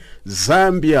 Zimbabwe,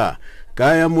 Zambia,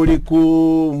 kaya muli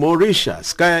ku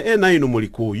Mauritius, kaya ena inu muli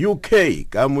ku UK,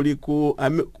 kaya muli ku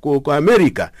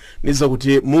America. Niza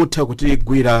kuti mutha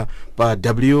kutigwira pa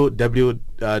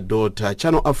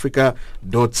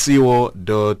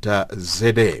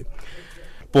www.channelafrica.co.za.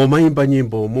 Pomaimba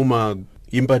nyimbo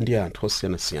mumaimba ndi anthu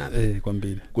osiyanasiyana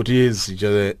kwambiri kuti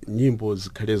zija nyimbo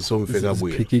zikhale zomveka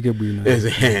bwino, ziphikike bwino,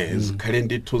 zikhale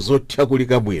ndithu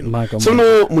zotyakulika bwino. Tsono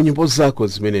mu nyimbo zako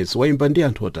zimenezi waimba ndi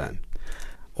anthu otani?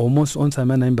 Almost onse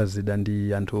amene anaimba zida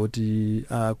ndi anthu oti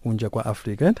kunja kwa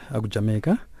Africa, aku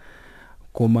Jamaica.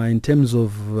 Koma in terms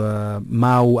of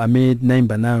mau amene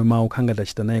naimba nayo mau khanga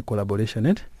tachita naye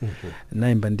collaboration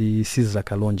naimba ndi Caesar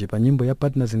Kalonje pa nyimbo ya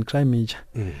Partners in Crime ija.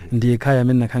 Ndiye khaya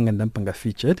amene nakhanga ndampanga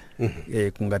featured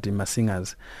kungati ma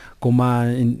singers.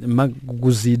 Koma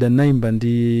kuzida naimba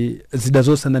ndi zida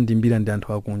zosana ndimbira ndi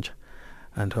anthu akunja,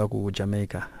 anthu aku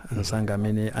Jamaica, ansanga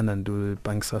amene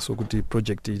anandipangisa so kuti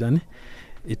project itani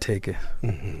iteke.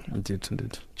 Ndithu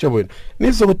chabwino.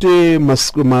 Nizo kuti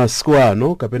masiku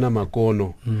ano kapena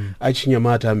makono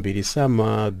achinyamata ambiri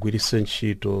samagwiritsa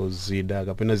ntchito zida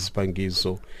kapena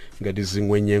zipangizo ngati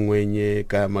zing'wenyeng'wenye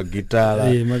ka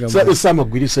magitala,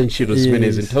 samagwiritsa ntchito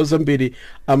zimenezi. Nthawi zambiri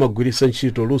amagwiritsa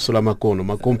ntchito luso la makono,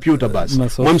 makompyuta basi,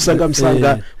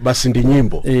 mwamsanga basi ndi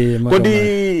nyimbo.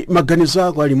 Kodi maganizo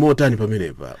ako ali motani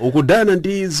pamenepa? Ukudana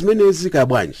ndi zimenezi ka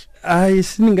bwanji?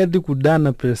 Siningati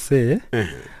kudana per se,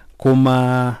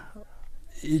 koma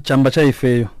chamba cha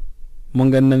ifeyo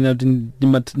monga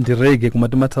ndi reggae koma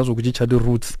timathazo kuchicha ndi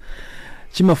roots.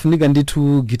 Chimafunika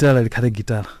ndithu gitara likhale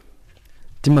gitara,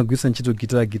 timagwisa ntchito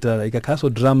gitara ikakhaso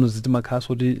drums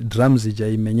timakhaso ti drums ija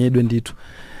imenyedwe ndithu.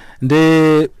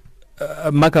 Nde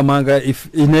makamanga if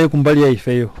ine kumbali ya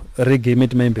ifeyo reggae imene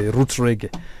timaimbe roots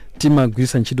reggae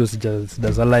timagwisa ntchito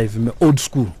zida za live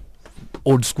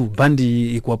old school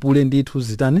bandi ikwapule ndithu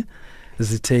zitane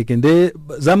ziteke. Nde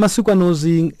za masiku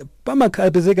anozi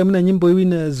pamakapezeka mina nyimbo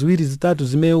iwina ziwiri zitatu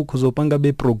zimene ukuzopanga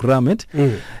be programmed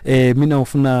mina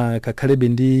ufuna kakhalebe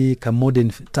ndi ka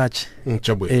modern touch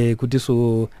kuti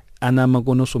so ana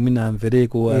makono so mina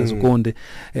amvereko azikonde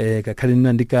kakhale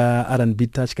nina ndika R&B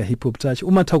touch ka hip hop touch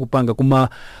umatha kupanga. Kuma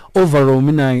overall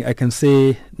mina I can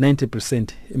say 90%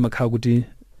 imakhala kuti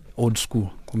old school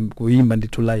kuimba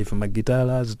ndithu live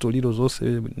magitala zitoliro zonse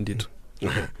ndithu.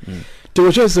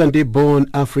 Tikucheza ndi Born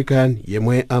African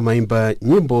yemwe amaimba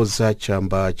nyimbo za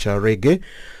chamba cha reggae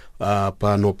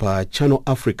pano pa Channel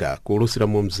Africa kulusira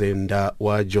mu mzinda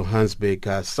wa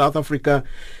Johannesburg, South Africa.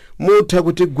 Mutha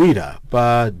kutigwira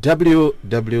pa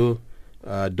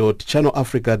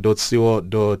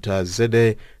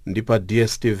www.channelafrica.co.za ndi pa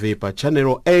DSTV pa channel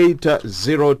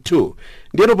 802.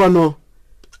 Ndiyeno pano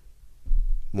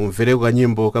mumvere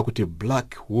kanyimbo kakuti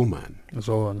Black Woman.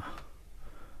 Zoona.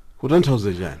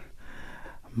 Kutanthauza chani?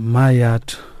 Mai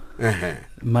athu.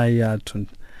 Mai athu.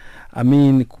 I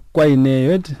mean, kwa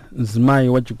ineyo eti nzimayi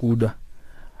wachikuda.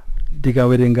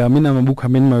 Ndikawerenga amene mabuku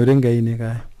amene mawerenga ine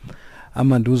kaya.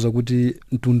 Amandiuza kuti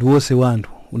mtundu wonse wanthu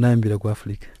unayambira ku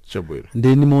Africa. Chabwino.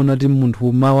 Ndeni maona ti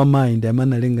munthu mawa mai ndi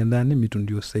amanalenga ndani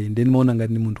mitundu yonse. Ndeni maona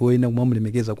ngati munthu woyena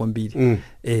kumamulemekeza kwambiri.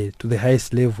 To the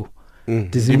highest level.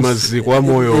 Maziko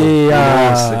amoyo.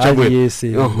 Yes.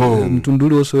 Mtundu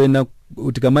uli wonse wena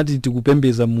utikamati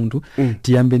tikupembeza munthu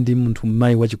tiyambe ndi munthu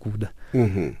mai wachikuda.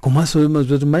 Komanso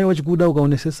mazoti mai wachikuda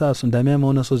ukaonesesaso ndamene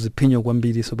amaona so ziphinyo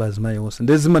kwambiri so bazimai onse.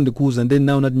 Ndezima ndikuuza ndeni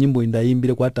naona ti nyimbo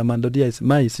indayimbire kwa Tamanda kuti yes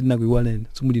mai sindinakuyiwaleni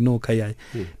simuli nokha yayi.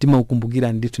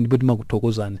 Timakukumbukirani ndithu ndipo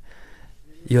timakuthokozani.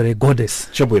 You're a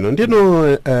goddess. Chabwino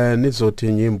ndino nizoti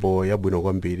nyimbo yabwino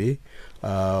kwambiri.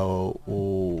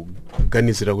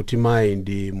 Uganizira kuti mai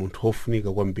ndi munthu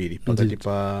ofunika kwambiri pakati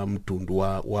pa mtundu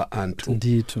wa anthu.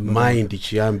 Mai ndi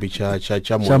chiyambi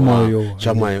cha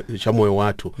moyo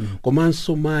wathu.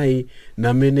 Komanso mai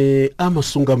namene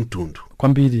amasunga mtundu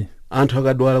kwambiri. Anthu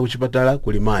akadwala kuchipatala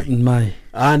kuli mai.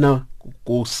 Ana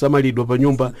kusamalidwa pa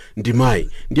nyumba ndi mai.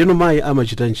 Ndiyeno mai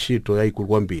amachita ntchito yayikulu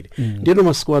kwambiri. Ndiyeno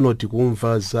masiku ano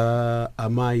tikumva za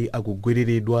amayi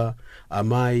akugwiriridwa,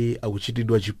 amayi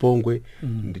akuchitidwa chipongwe.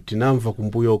 Tinamva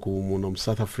kumbuyo muno mu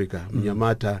South Africa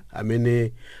mnyamata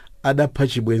amene adapha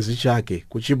chibwenzi chake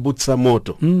kuchibutsa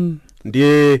moto.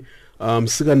 Ndiye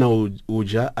msikana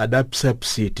uja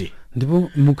adapsapsiti. Ndipo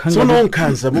mukhanga sono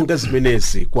nkhanza monga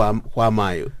zimenezi kwa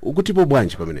amayi ukutipo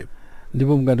bwanji pamenepo.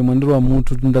 Ndipo mngati mwandiro wa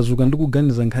munthu ndazuka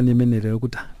ndikuganiza nkhani imenelero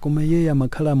kuti koma yeye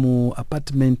amakhala mu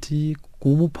apartment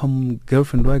kumupha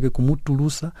girlfriend wake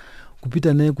kumutulusa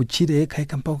kupita naye kuchire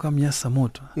eka mpaka kamyasa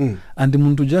moto. And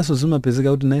munthu jaso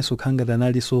zimapezeka kuti naye sokhanga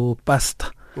tanali so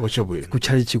pastor. Ochabwino.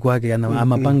 Kuchalichi kwake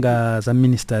amapanga za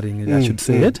ministering I should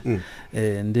say it.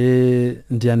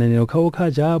 Ndi anenero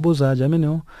khaokha jabo za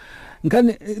jamenewo.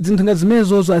 Ngani zinthu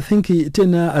ngazimenezo I think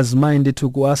tena as mind to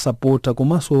go supporta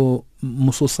komanso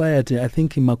mu society I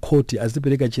think makoti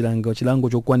azipereka chilango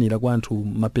chokwanira kwa anthu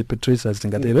ma perpetrators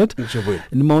ngatero.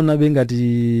 Nimaona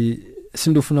bengati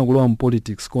sindofuna kulowa mu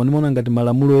politics kwa nimaona ngati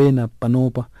malamulo ena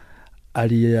panopa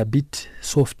ali a bit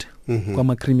soft kwa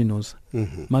ma criminals.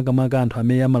 Maga anthu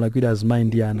amene amalakwira as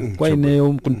mind yana. Kwa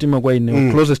ineyo kuntima kwa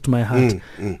ineyo closest to my heart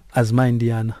as mind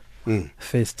yana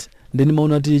first. Ndeni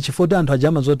maona ti chifota anthu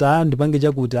ajama zoti ndipange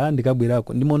chakuti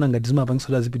ndikabwerako ndimaona ngati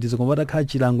zimapangisola zipitizo koma patakhala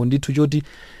chilango ndithu choti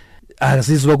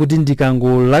azizwa kuti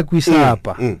ndikangolakwisa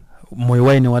apa moyo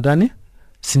waine watani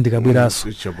sindikabweraso.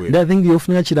 I think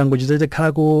yofunika chilango chitaite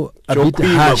khalako a bit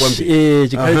harsh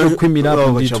chikhale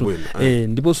chokhwimirapo ndithu.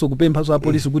 Ndipo so kupempha so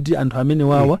apolisi kuti anthu amene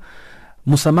wawa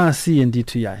musamasiye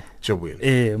ndithu yayi.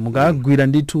 Mukagwira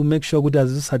ndithu make sure kuti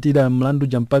azisatira mlandu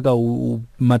ja mpaka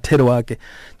mathero wake.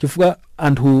 Chifukwa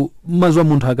anthu mazwa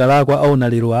munthu akalakwa aona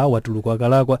lero watuluka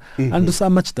akalakwa anthu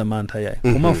samachita mantha yayi.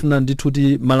 Koma afuna ndithu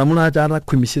kuti malamulo acha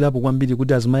atakhwimisirapo kwambiri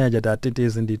kuti azimayi aja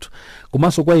ateteze ndithu.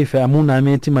 Komanso kwa ife amuna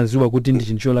amene timaziwa kuti ndi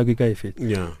chinthu cholakwika ife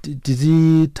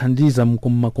tizithandiza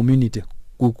mu community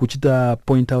kuchita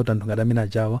point out anthu ngati amene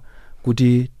ajawa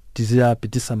kuti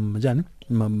tiziyapitisa majani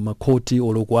makoti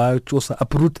olo kwa chosa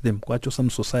uproot them kwa chosa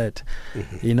mu society.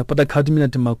 Inapata khati mina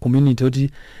tima community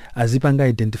oti azipanga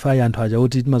identify anthu aja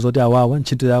oti timazoti awawa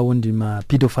ntchito yawo ndi ma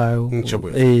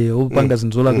pedophile. Opanga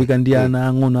zinthu zolakwika ndi ana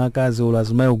ang'ono akazi olo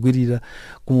azimayi ogwirira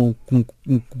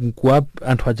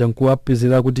anthu aja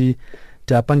nkuwapezera kuti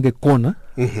tapange kona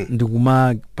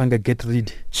ndikuma panga get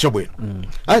rid. Chabwino.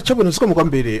 Chabwino zikomo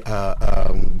kwambiri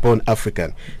Born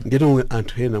African. Ndino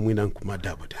anthu ena mwina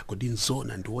nkumadabo kodi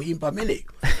nzona ndi woyimba ameneyo.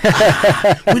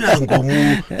 Mwina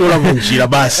ngomu tola munjira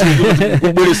basi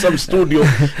kubweresa mu studio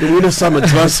mwina sama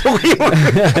dvanso.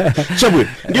 Chabwino.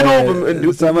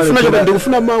 Ndino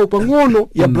ndikufuna mawu pang'ono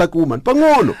ya Black Woman.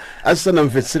 Pang'ono asana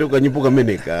mvetsere kanyimbo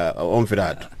kameneka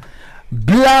omveratu.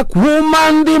 Black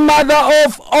woman, the mother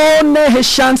of all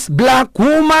nations. Black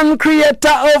woman,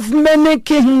 creator of many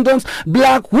kingdoms.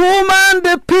 Black woman,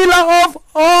 the pillar of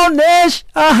all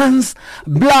nations.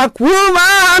 Black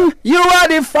woman, you are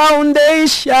the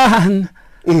foundation.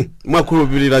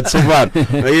 Mwakulupirira tsopano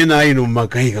ena ino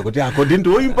makaika kuti akodi ndi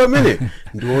woyimba mene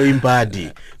ndi woyimbadi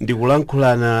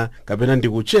ndikulankhulana kapena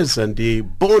ndikucheza ndi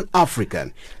Born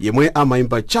African yemwe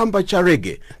amayimba chamba cha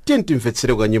reggae.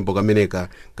 Timvetsere kwa nyimbo kameneka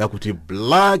kakuti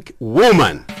Black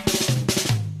Woman.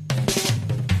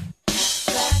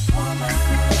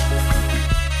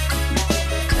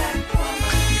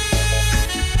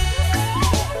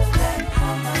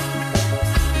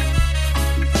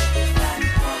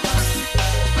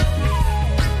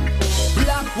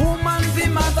 Black woman, the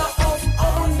mother of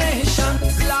all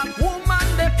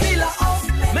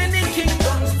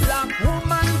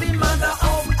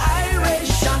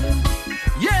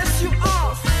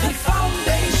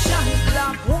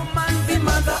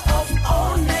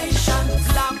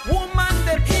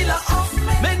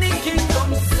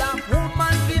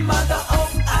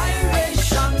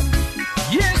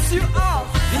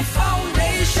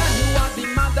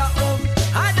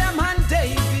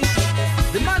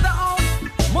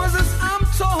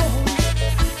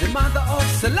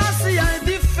Selassie I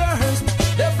the first,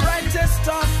 the brightest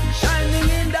star shining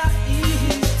in the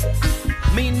east.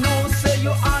 Me know say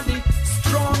you are the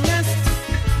strongest.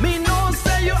 Me know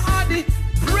say you are the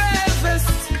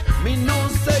bravest. Me know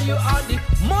say you are the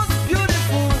most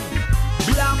beautiful.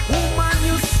 Black woman,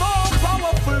 you so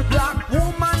powerful. Black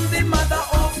woman, the mother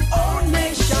of all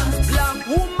nations. Black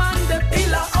woman, the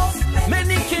pillar of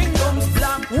many kingdoms.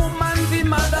 Black woman, the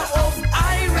mother of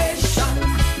iration.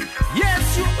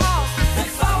 Yes, you are the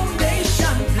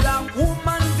foundation. Black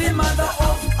woman, the mother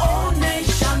of all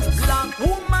nations. Black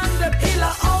woman, the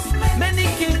pillar of many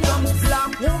kingdoms.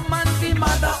 Black woman, the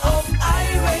mother of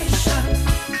iration.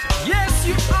 Yes,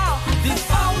 you are the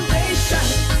foundation.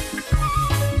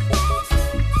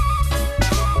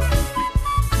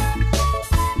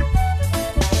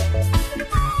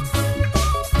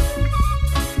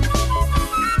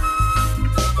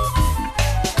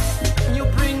 You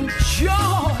bring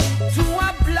joy to a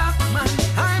black man,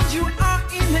 and you are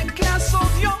in a class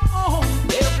of your own.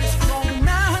 Every strong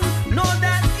man know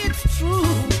that it's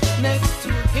true. Next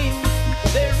to him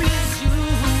there is you.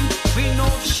 We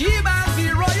know Sheba, the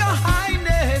Royal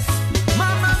Highness,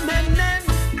 Mama Menen,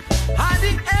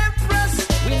 the Empress,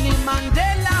 Winnie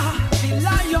Mandela, the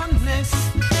Lioness.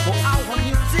 For our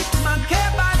music,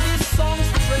 Makeba, the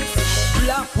songstress.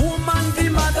 Black woman, the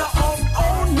mother of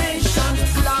all nations.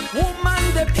 Black woman,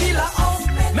 the pillar of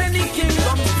many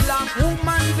kingdoms. Black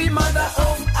woman, the mother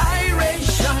of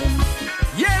iration.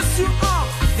 Yes, you are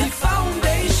the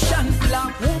foundation.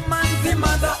 Black woman, the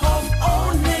mother of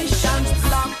all nations.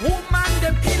 Black woman,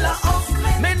 the pillar of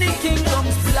many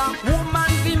kingdoms. Black woman,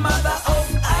 the mother of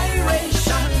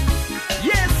iration.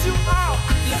 Yes, you are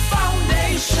the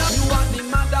foundation. You are the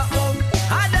mother of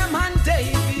Adam and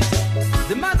David,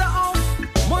 the mother of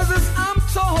Moses, I'm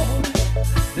told,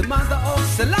 the mother of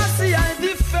Selassie I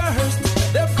the first,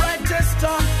 the brightest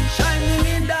star shining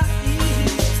in the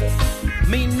east.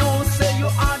 Me know say you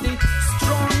are the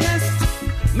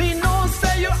strongest. Me know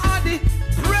say you are the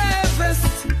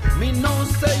bravest. Me know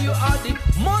say you are the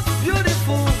most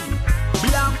beautiful.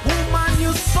 Black woman,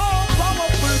 you so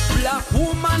powerful. Black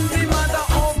woman, the mother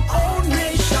of all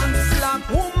nations. Black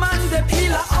woman, the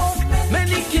pillar of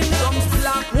many kingdoms.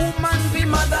 Black woman, the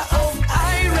mother of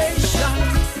iration.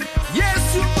 Yes,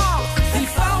 you are the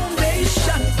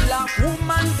foundation. Black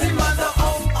woman, the mother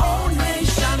of all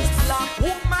nations. Black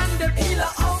woman, the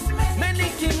pillar of many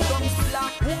kingdoms.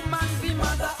 Black woman, the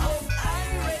mother of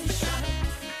iration.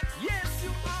 Yes,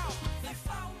 you are the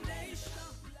foundation.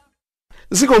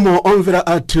 zikomo omvera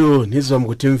athu nizo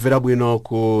mukutimvera bwino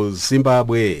ku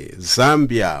Zimbabwe,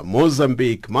 Zambia,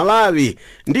 Mozambique, Malawi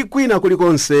ndi kwina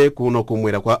kulikonse kuno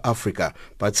kumwera kwa Africa.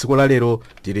 Pa tsiku la lero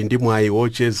tili ndi mwayi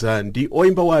wocheza ndi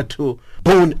oimba wathu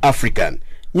Born African.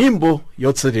 Nyimbo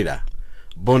yotsatira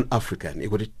Born African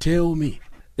ikuti tell me.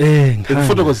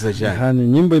 Ikufotokozera chani?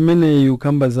 Nyimbo imene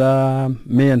yukamba za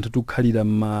meya ntutukhalira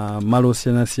malo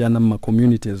osiyanasiyana ma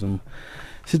communities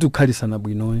situkhalisana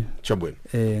bwinoyo chabwino.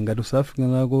 ngati South Africa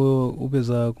lako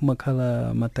upeza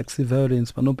kumakhala ma taxi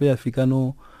violence panope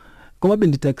yafikano komabe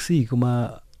ndi taxi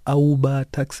koma auba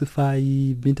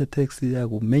taxify binta taxi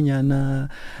akumenyana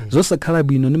zosakhala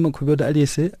bwino ndimakhulupirira kuti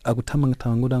aliyese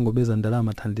akuthamanga ngoti angobeza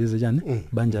ndalama thandize chani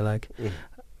banja lake.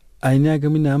 Aini yake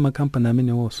mina amakampani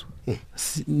amene wonso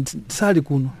sali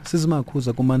kuno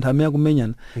sizimakhuza koma anthu amene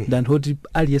akumenyana ndi anthu oti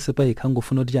aliyese pa yekha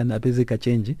angofuna kuti chani apeze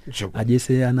kachenji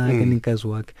adyese ana ake ndi mkazi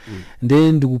wake.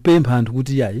 Nde ndikupempha anthu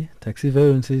kuti yayi taxi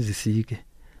violence zisiyike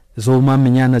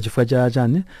zomamenyana chifukwa cha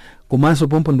chani komanso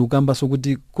pompo ndikukambanso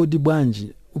kuti kodi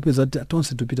bwanji upeza kuti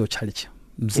tonse tupita utchalichi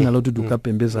mzina loti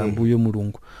tukapembeza ambuyo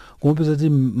mulungu kumupeza kuti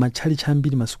matchalichi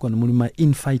ambiri masiku ano muli ma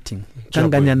infighting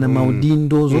kanganyana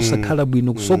maudindo zosakhala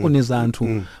bwino kusokoneza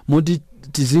anthu moti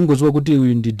tizingoziwa kuti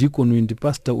uyu ndi deacon uyu ndi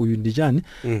pastor uyu ndi chani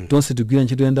tonse tigwira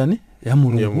ntchito yandani ya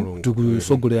mulungu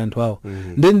tikusogolera anthu awo.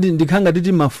 Ndikhanga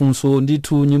titi mafunso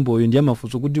ndithu nyimbo iyo ndi ya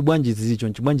mafunso kuti bwanji zizicho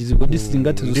bwanji ziko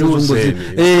disingati zosezongozi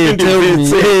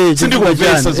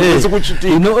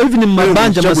even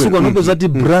mabanja masiku anopeza ti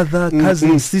brother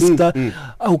cousin sister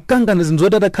au kangana zinthu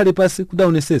zoti atakhale pasi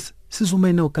kudaonesesa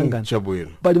sizomaina ukangana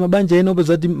pali mabanja ena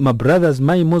opeza ti ma brothers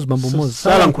mai mozi bambo mozi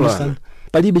salankhulana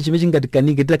palibe chimene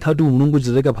chingatikanike titakhala kuti mulungu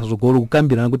chizeka pazogolo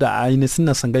kukambirana kuti ine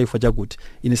sinasangaifwa chakuti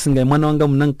ine singai mwana wanga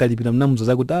munankalipira mnamuza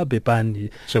zakuti pepani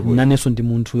nanenso ndi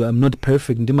munthu I'm not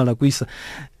perfect ndimalakwisa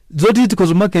zoti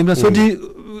tikozomakembera soti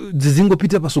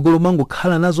zizingopita pasogolo mango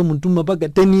khala nazo mtuma paka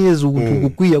 10 years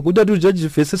ukukwiya kuti ati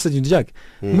uchifesesa chinthu chake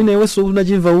mine weso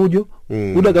unachimva udyo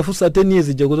udakafusa 10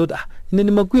 years jakuzoti ine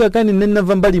ni makwiya kani nene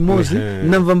namva mbali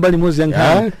mozi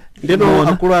yankhani ndeno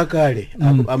akulu akale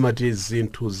amati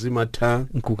zinthu zimatha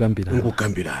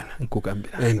nkukambirana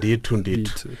ndithu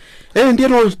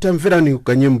ndiyeno tamverani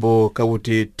kanyimbo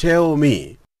kakuti Tell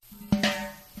Me.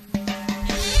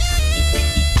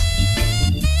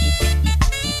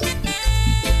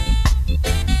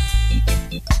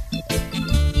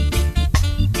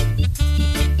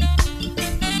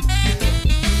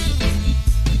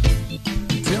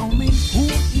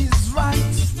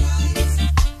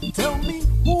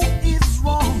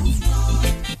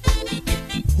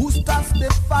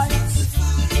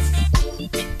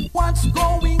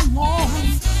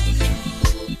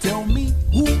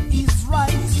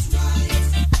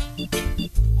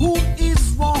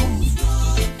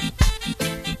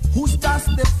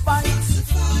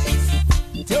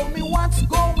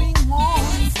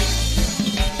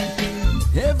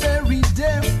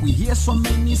 So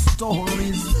many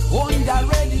stories on the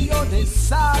radio, the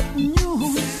sad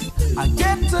news. I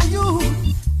get to you,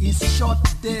 is shot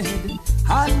dead,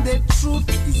 and the truth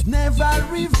is never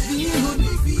revealed.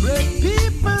 Great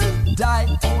people die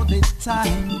all the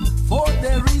time for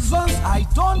the reasons I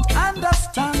don't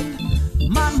understand.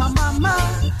 Mama,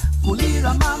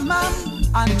 kulira mama,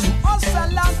 and to us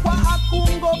alakwa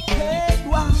akungo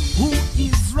pedwa. Who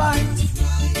is right?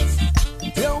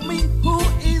 Tell me who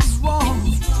is wrong.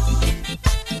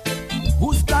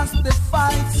 Who starts the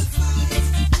fight?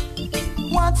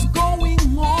 What's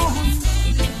going on?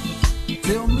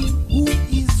 Tell me who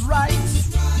is right?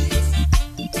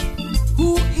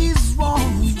 Who is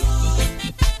wrong?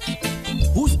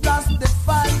 Who starts the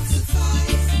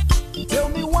fight? Tell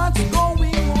me what's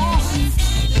going on?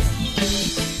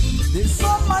 There's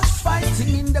so much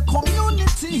fighting in the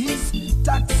communities,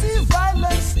 taxi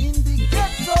violence in the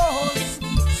ghettos,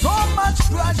 so much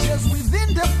grudges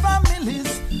within the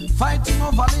families, fighting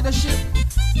over leadership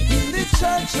in the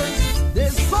churches.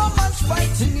 There's so much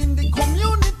fighting in the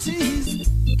communities,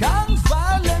 gang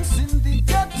violence in the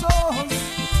ghettos,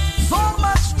 so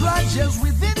much grudges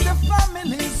within the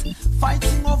families,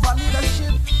 fighting over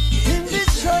leadership in the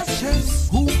churches.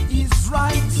 Who is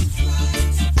right?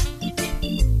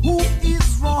 Who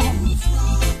is wrong?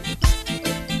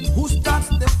 Who starts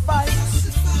the fight?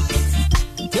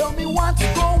 Tell me what's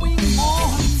going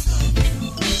on.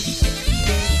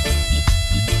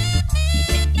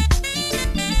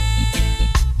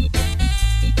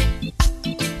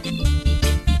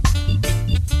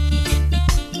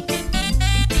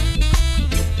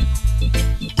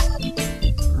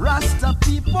 Rasta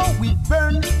people, we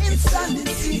burn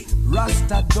insanity.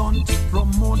 Rasta don't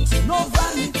promote no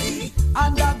vanity.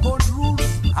 Under God rules,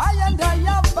 I and I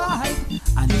abide.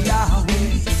 And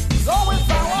Yahweh is always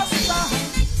our side.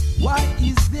 Why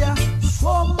is there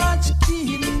so much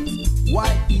killing?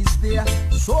 Why is there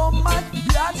so much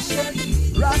bloodshed?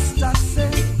 Rasta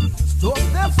said, stop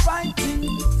the fighting,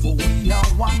 for we are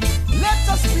one. Let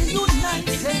us be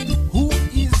united. Who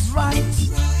is right?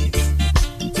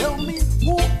 Tell me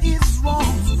who is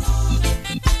wrong?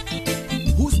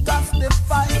 Who starts the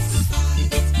fight?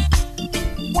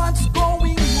 What's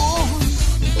going on?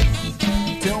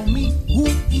 Tell me who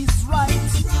is right?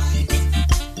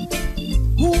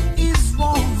 Who is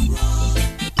wrong?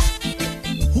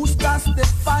 Who starts the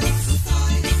fight?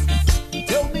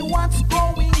 Tell me what's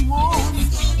going on?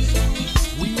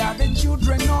 We are the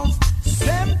children of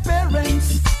same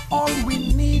parents. All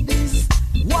we need is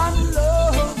one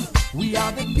love. We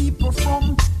are the people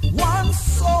from one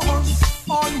source.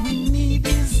 All we need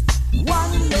is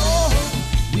one love.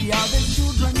 We are the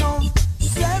children of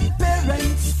same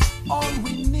parents. All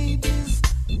we need is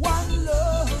one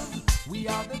love. We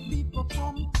are the people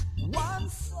from one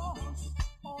source.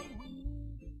 All we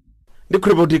need.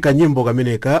 Ndikhulupirira kuti kanyimbo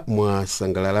kameneka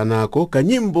mwasangalala nako,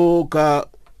 kanyimbo ka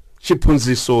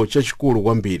chiphunzitso chachikulu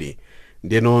kwambiri.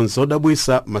 Ndeno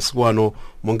nzodabwisa masiku ano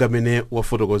monga mene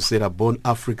wafotokozera Born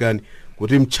African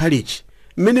kuti mchalichi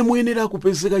mene muyenera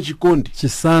kupezeka chikondi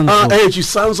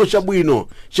chisanzo chabwino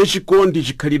chechikondi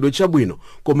chikhalidwe chabwino,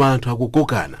 koma anthu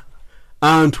akukokana,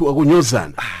 anthu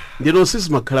akunyozana. Ndeno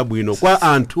sizimakhala bwino kwa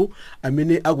anthu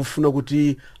amene akufuna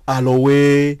kuti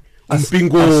alowe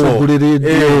mpingo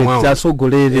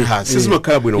asogolere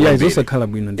sizimakhala bwino izosakhala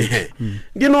bwino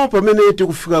ndino pamene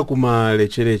tikufika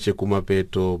kumalechereche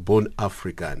kumapeto Born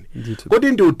African.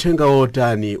 Kodi ndi uthenga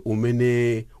otani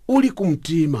umene uli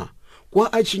kumtima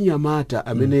kwa achinyamata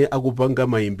amene akupanga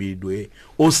mayimbidwe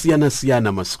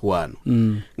osiyanasiyana masiku ano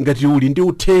ngati uli ndi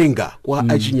uthenga kwa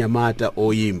achinyamata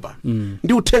oyimba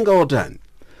ndi uthenga otani?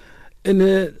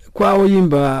 Ene kwa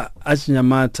oyimba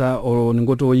achinyamata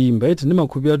ningoti oyimba eti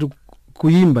ndimakhulupirira kuti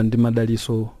kuyimba ndi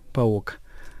madaliso pawoka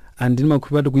andi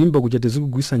ndimakhulupirira kuti kuyimba kuchete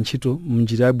zikugwisa ntchito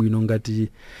munjira yabwino ngati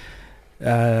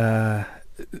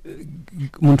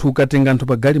munthu ukatenga anthu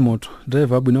pa galimoto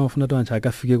driver abwino amafuna kuti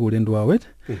akafike ku ulendo wawo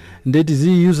ndi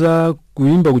tiziyuza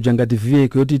kuyimba kuja ngati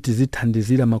vehicle yoti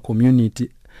tizithandizira ma community.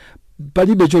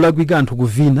 Palibe cholakwika anthu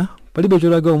kuvina, palibe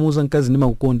cholakwika umuza mkazi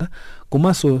ndimakukonda,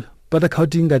 komanso patakhala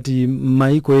kuti ngati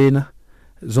maiko ena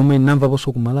zomwe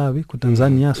namvaponso ku Malawi ku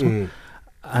Tanzania so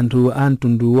anthu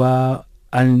amtundu wa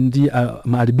andi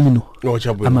maalbino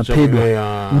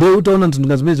amapedwa ndio utaona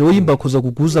mtundu zimeze oyimba khoza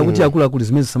kukuza kuti akulu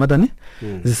zimeze samatani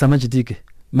zisamachitike.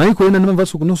 Maiko ena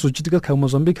ndimamvaso kunonso chitika kha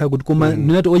Mozambique kuti koma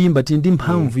ndinati oyimba ndi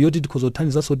mphamvu yoti tikhoza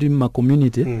kuthandiza so ma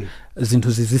community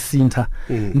zinthu zizisintha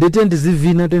ndete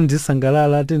ndizivina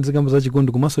ndisangalala ndizikambo za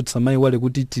chikondi komanso tisamayi wale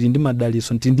kuti tili ndi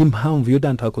madaliso ndi mphamvu yoti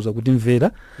anthu akhoza kuti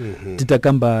mvera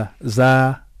titakamba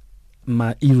za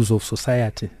ma ills of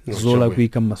society zola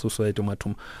kuika ma society mwathu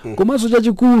komanso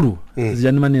chachikulu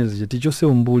zijanimaniza tichose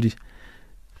umbuli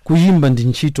kuyimba ndi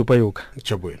ntchito payoka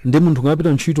ndi munthu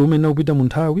ngapita ntchito umene akupita mu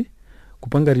nthawi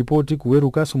kupanga report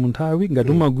kuwerukaso mu nthawi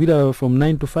ngati umagwira from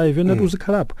 9 to 5 ena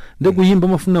tuzikhalapo ndi kuyimba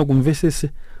mafuna kumvesese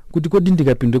kuti kodi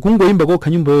ndikapinde kungoyimba kokha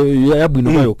nyimbo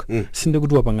yabwino payoka sinde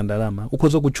kuti wapanga ndalama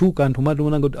ukhoza kuchuka anthu mati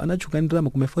unanga kuti anachuka ndalama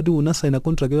kumefati unasaina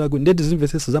contract yako ndeti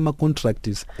zimvesese za ma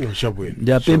contracts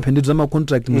ndi apemphe ndi za ma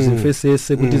contract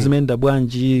muzimvesese kuti zimenda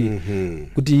bwanji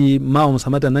kuti mawo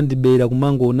msamata nandibera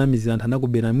kumango unamizira anthu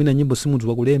anakubera mina nyimbo simudzi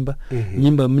wakulemba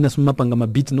nyimbo mina simapanga ma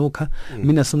beat nokha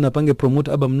mina simunapange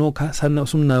promote album nokha sana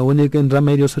simunaoneke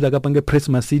drama ile yosoti akapange press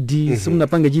ma CD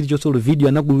simunapange chili chosolo video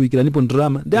anakuwikira nipo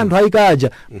drama ndi anthu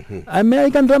aikaja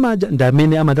American drama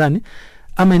ndamene amatani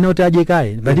amaina kuti aje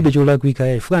kaye palibe cholakwika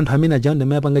yayi fuka anthu amene aja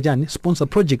ndamapanga chani sponsor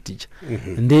project ichi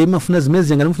ndi mafuna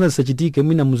zimezi ngati mufuna zisachitike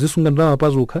mwina muzisunga ndalama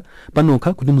pazuka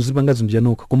panokha kuti muzipanga zinthu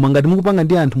janokha koma ngati mukupanga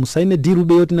ndi anthu musaine deal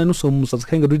be yoti nanunso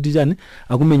musazikhalenga kuti chani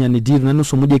akumenya ni deal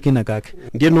nanunso mudye kena kake.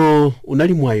 Ndino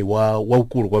unali mwayi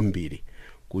waukulu kwambiri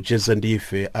kucheza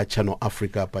ndife a Channel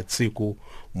Africa pa tsiku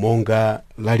monga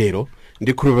lalero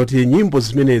ndikhulupirira kuti nyimbo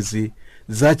zimenezi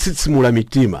zatsitsimula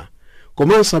mitima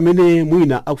komanso amene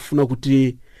mwina akufuna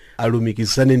kuti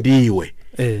alumikizane ndi iwe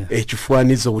chifukwa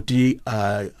kuti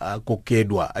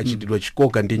akokedwa achitidwa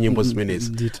chikoka ndi nyimbo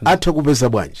zimenezi atha kupeza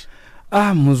bwanji?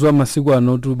 Muzwa masiku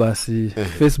anotu basi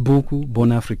Facebook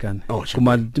Born African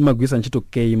kuma timagwisa ntchito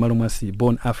K malo mwasi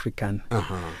Born African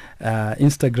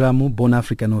Instagram Born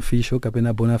African Official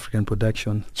kapena Born African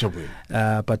Production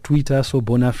pa Twitter so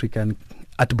Born African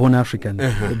at Born African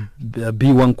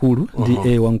B wankulu ndi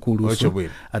A wankulu so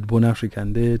at Born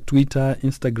African the Twitter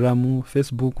Instagram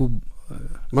Facebook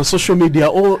ma social media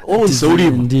onse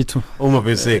ulipo ndithu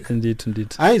omapezeka ndithu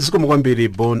ayi zikomo kwambiri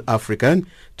Born African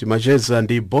timacheza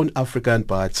ndi Born African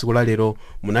pa tsiku la lero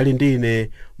munali ndi ine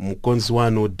mkonzi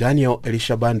wanu Daniel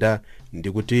Elishabanda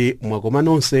ndikuti mwakoma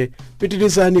nonse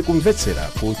pitirizani kumvetsera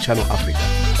ku Channel Africa.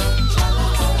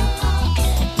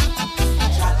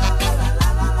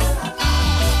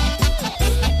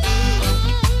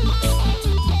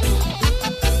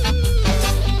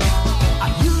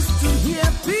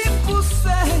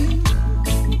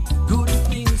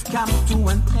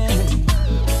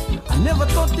 Never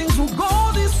thought things would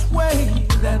go this way,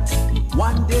 that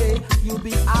one day you'll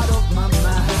be out of my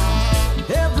mind.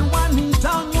 Everyone in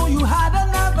town knew you had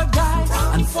another guy.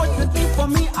 Unfortunately for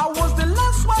me, I was the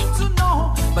last one to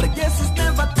know. But I guess it's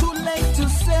never too late to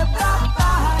say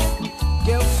bye-bye.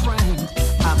 Girlfriend,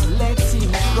 I'm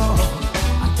letting go.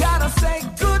 I gotta say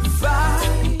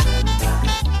goodbye.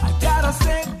 I gotta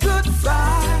say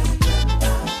goodbye.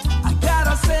 I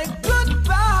gotta say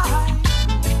goodbye.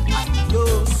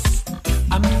 Adios.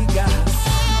 Amigas,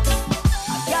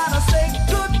 I gotta say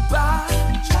goodbye.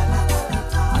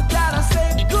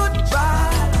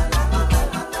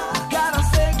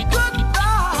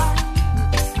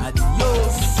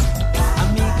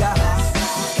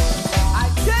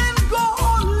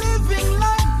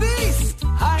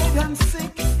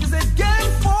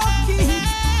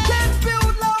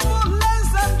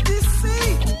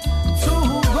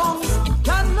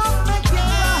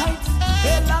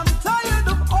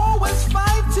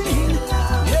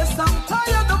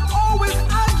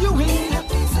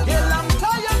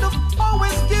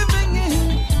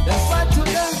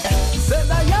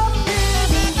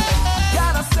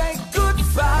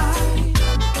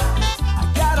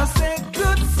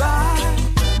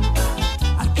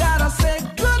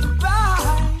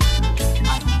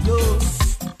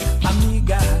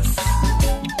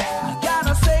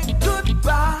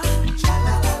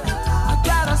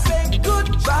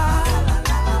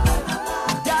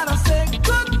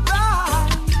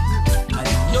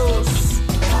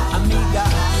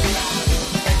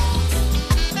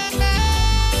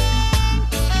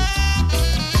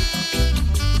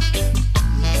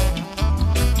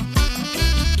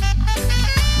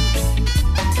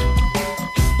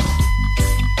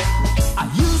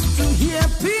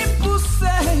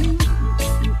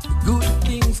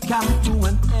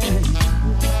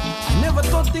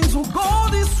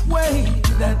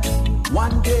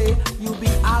 One day you'll be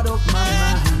out of my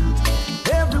mind.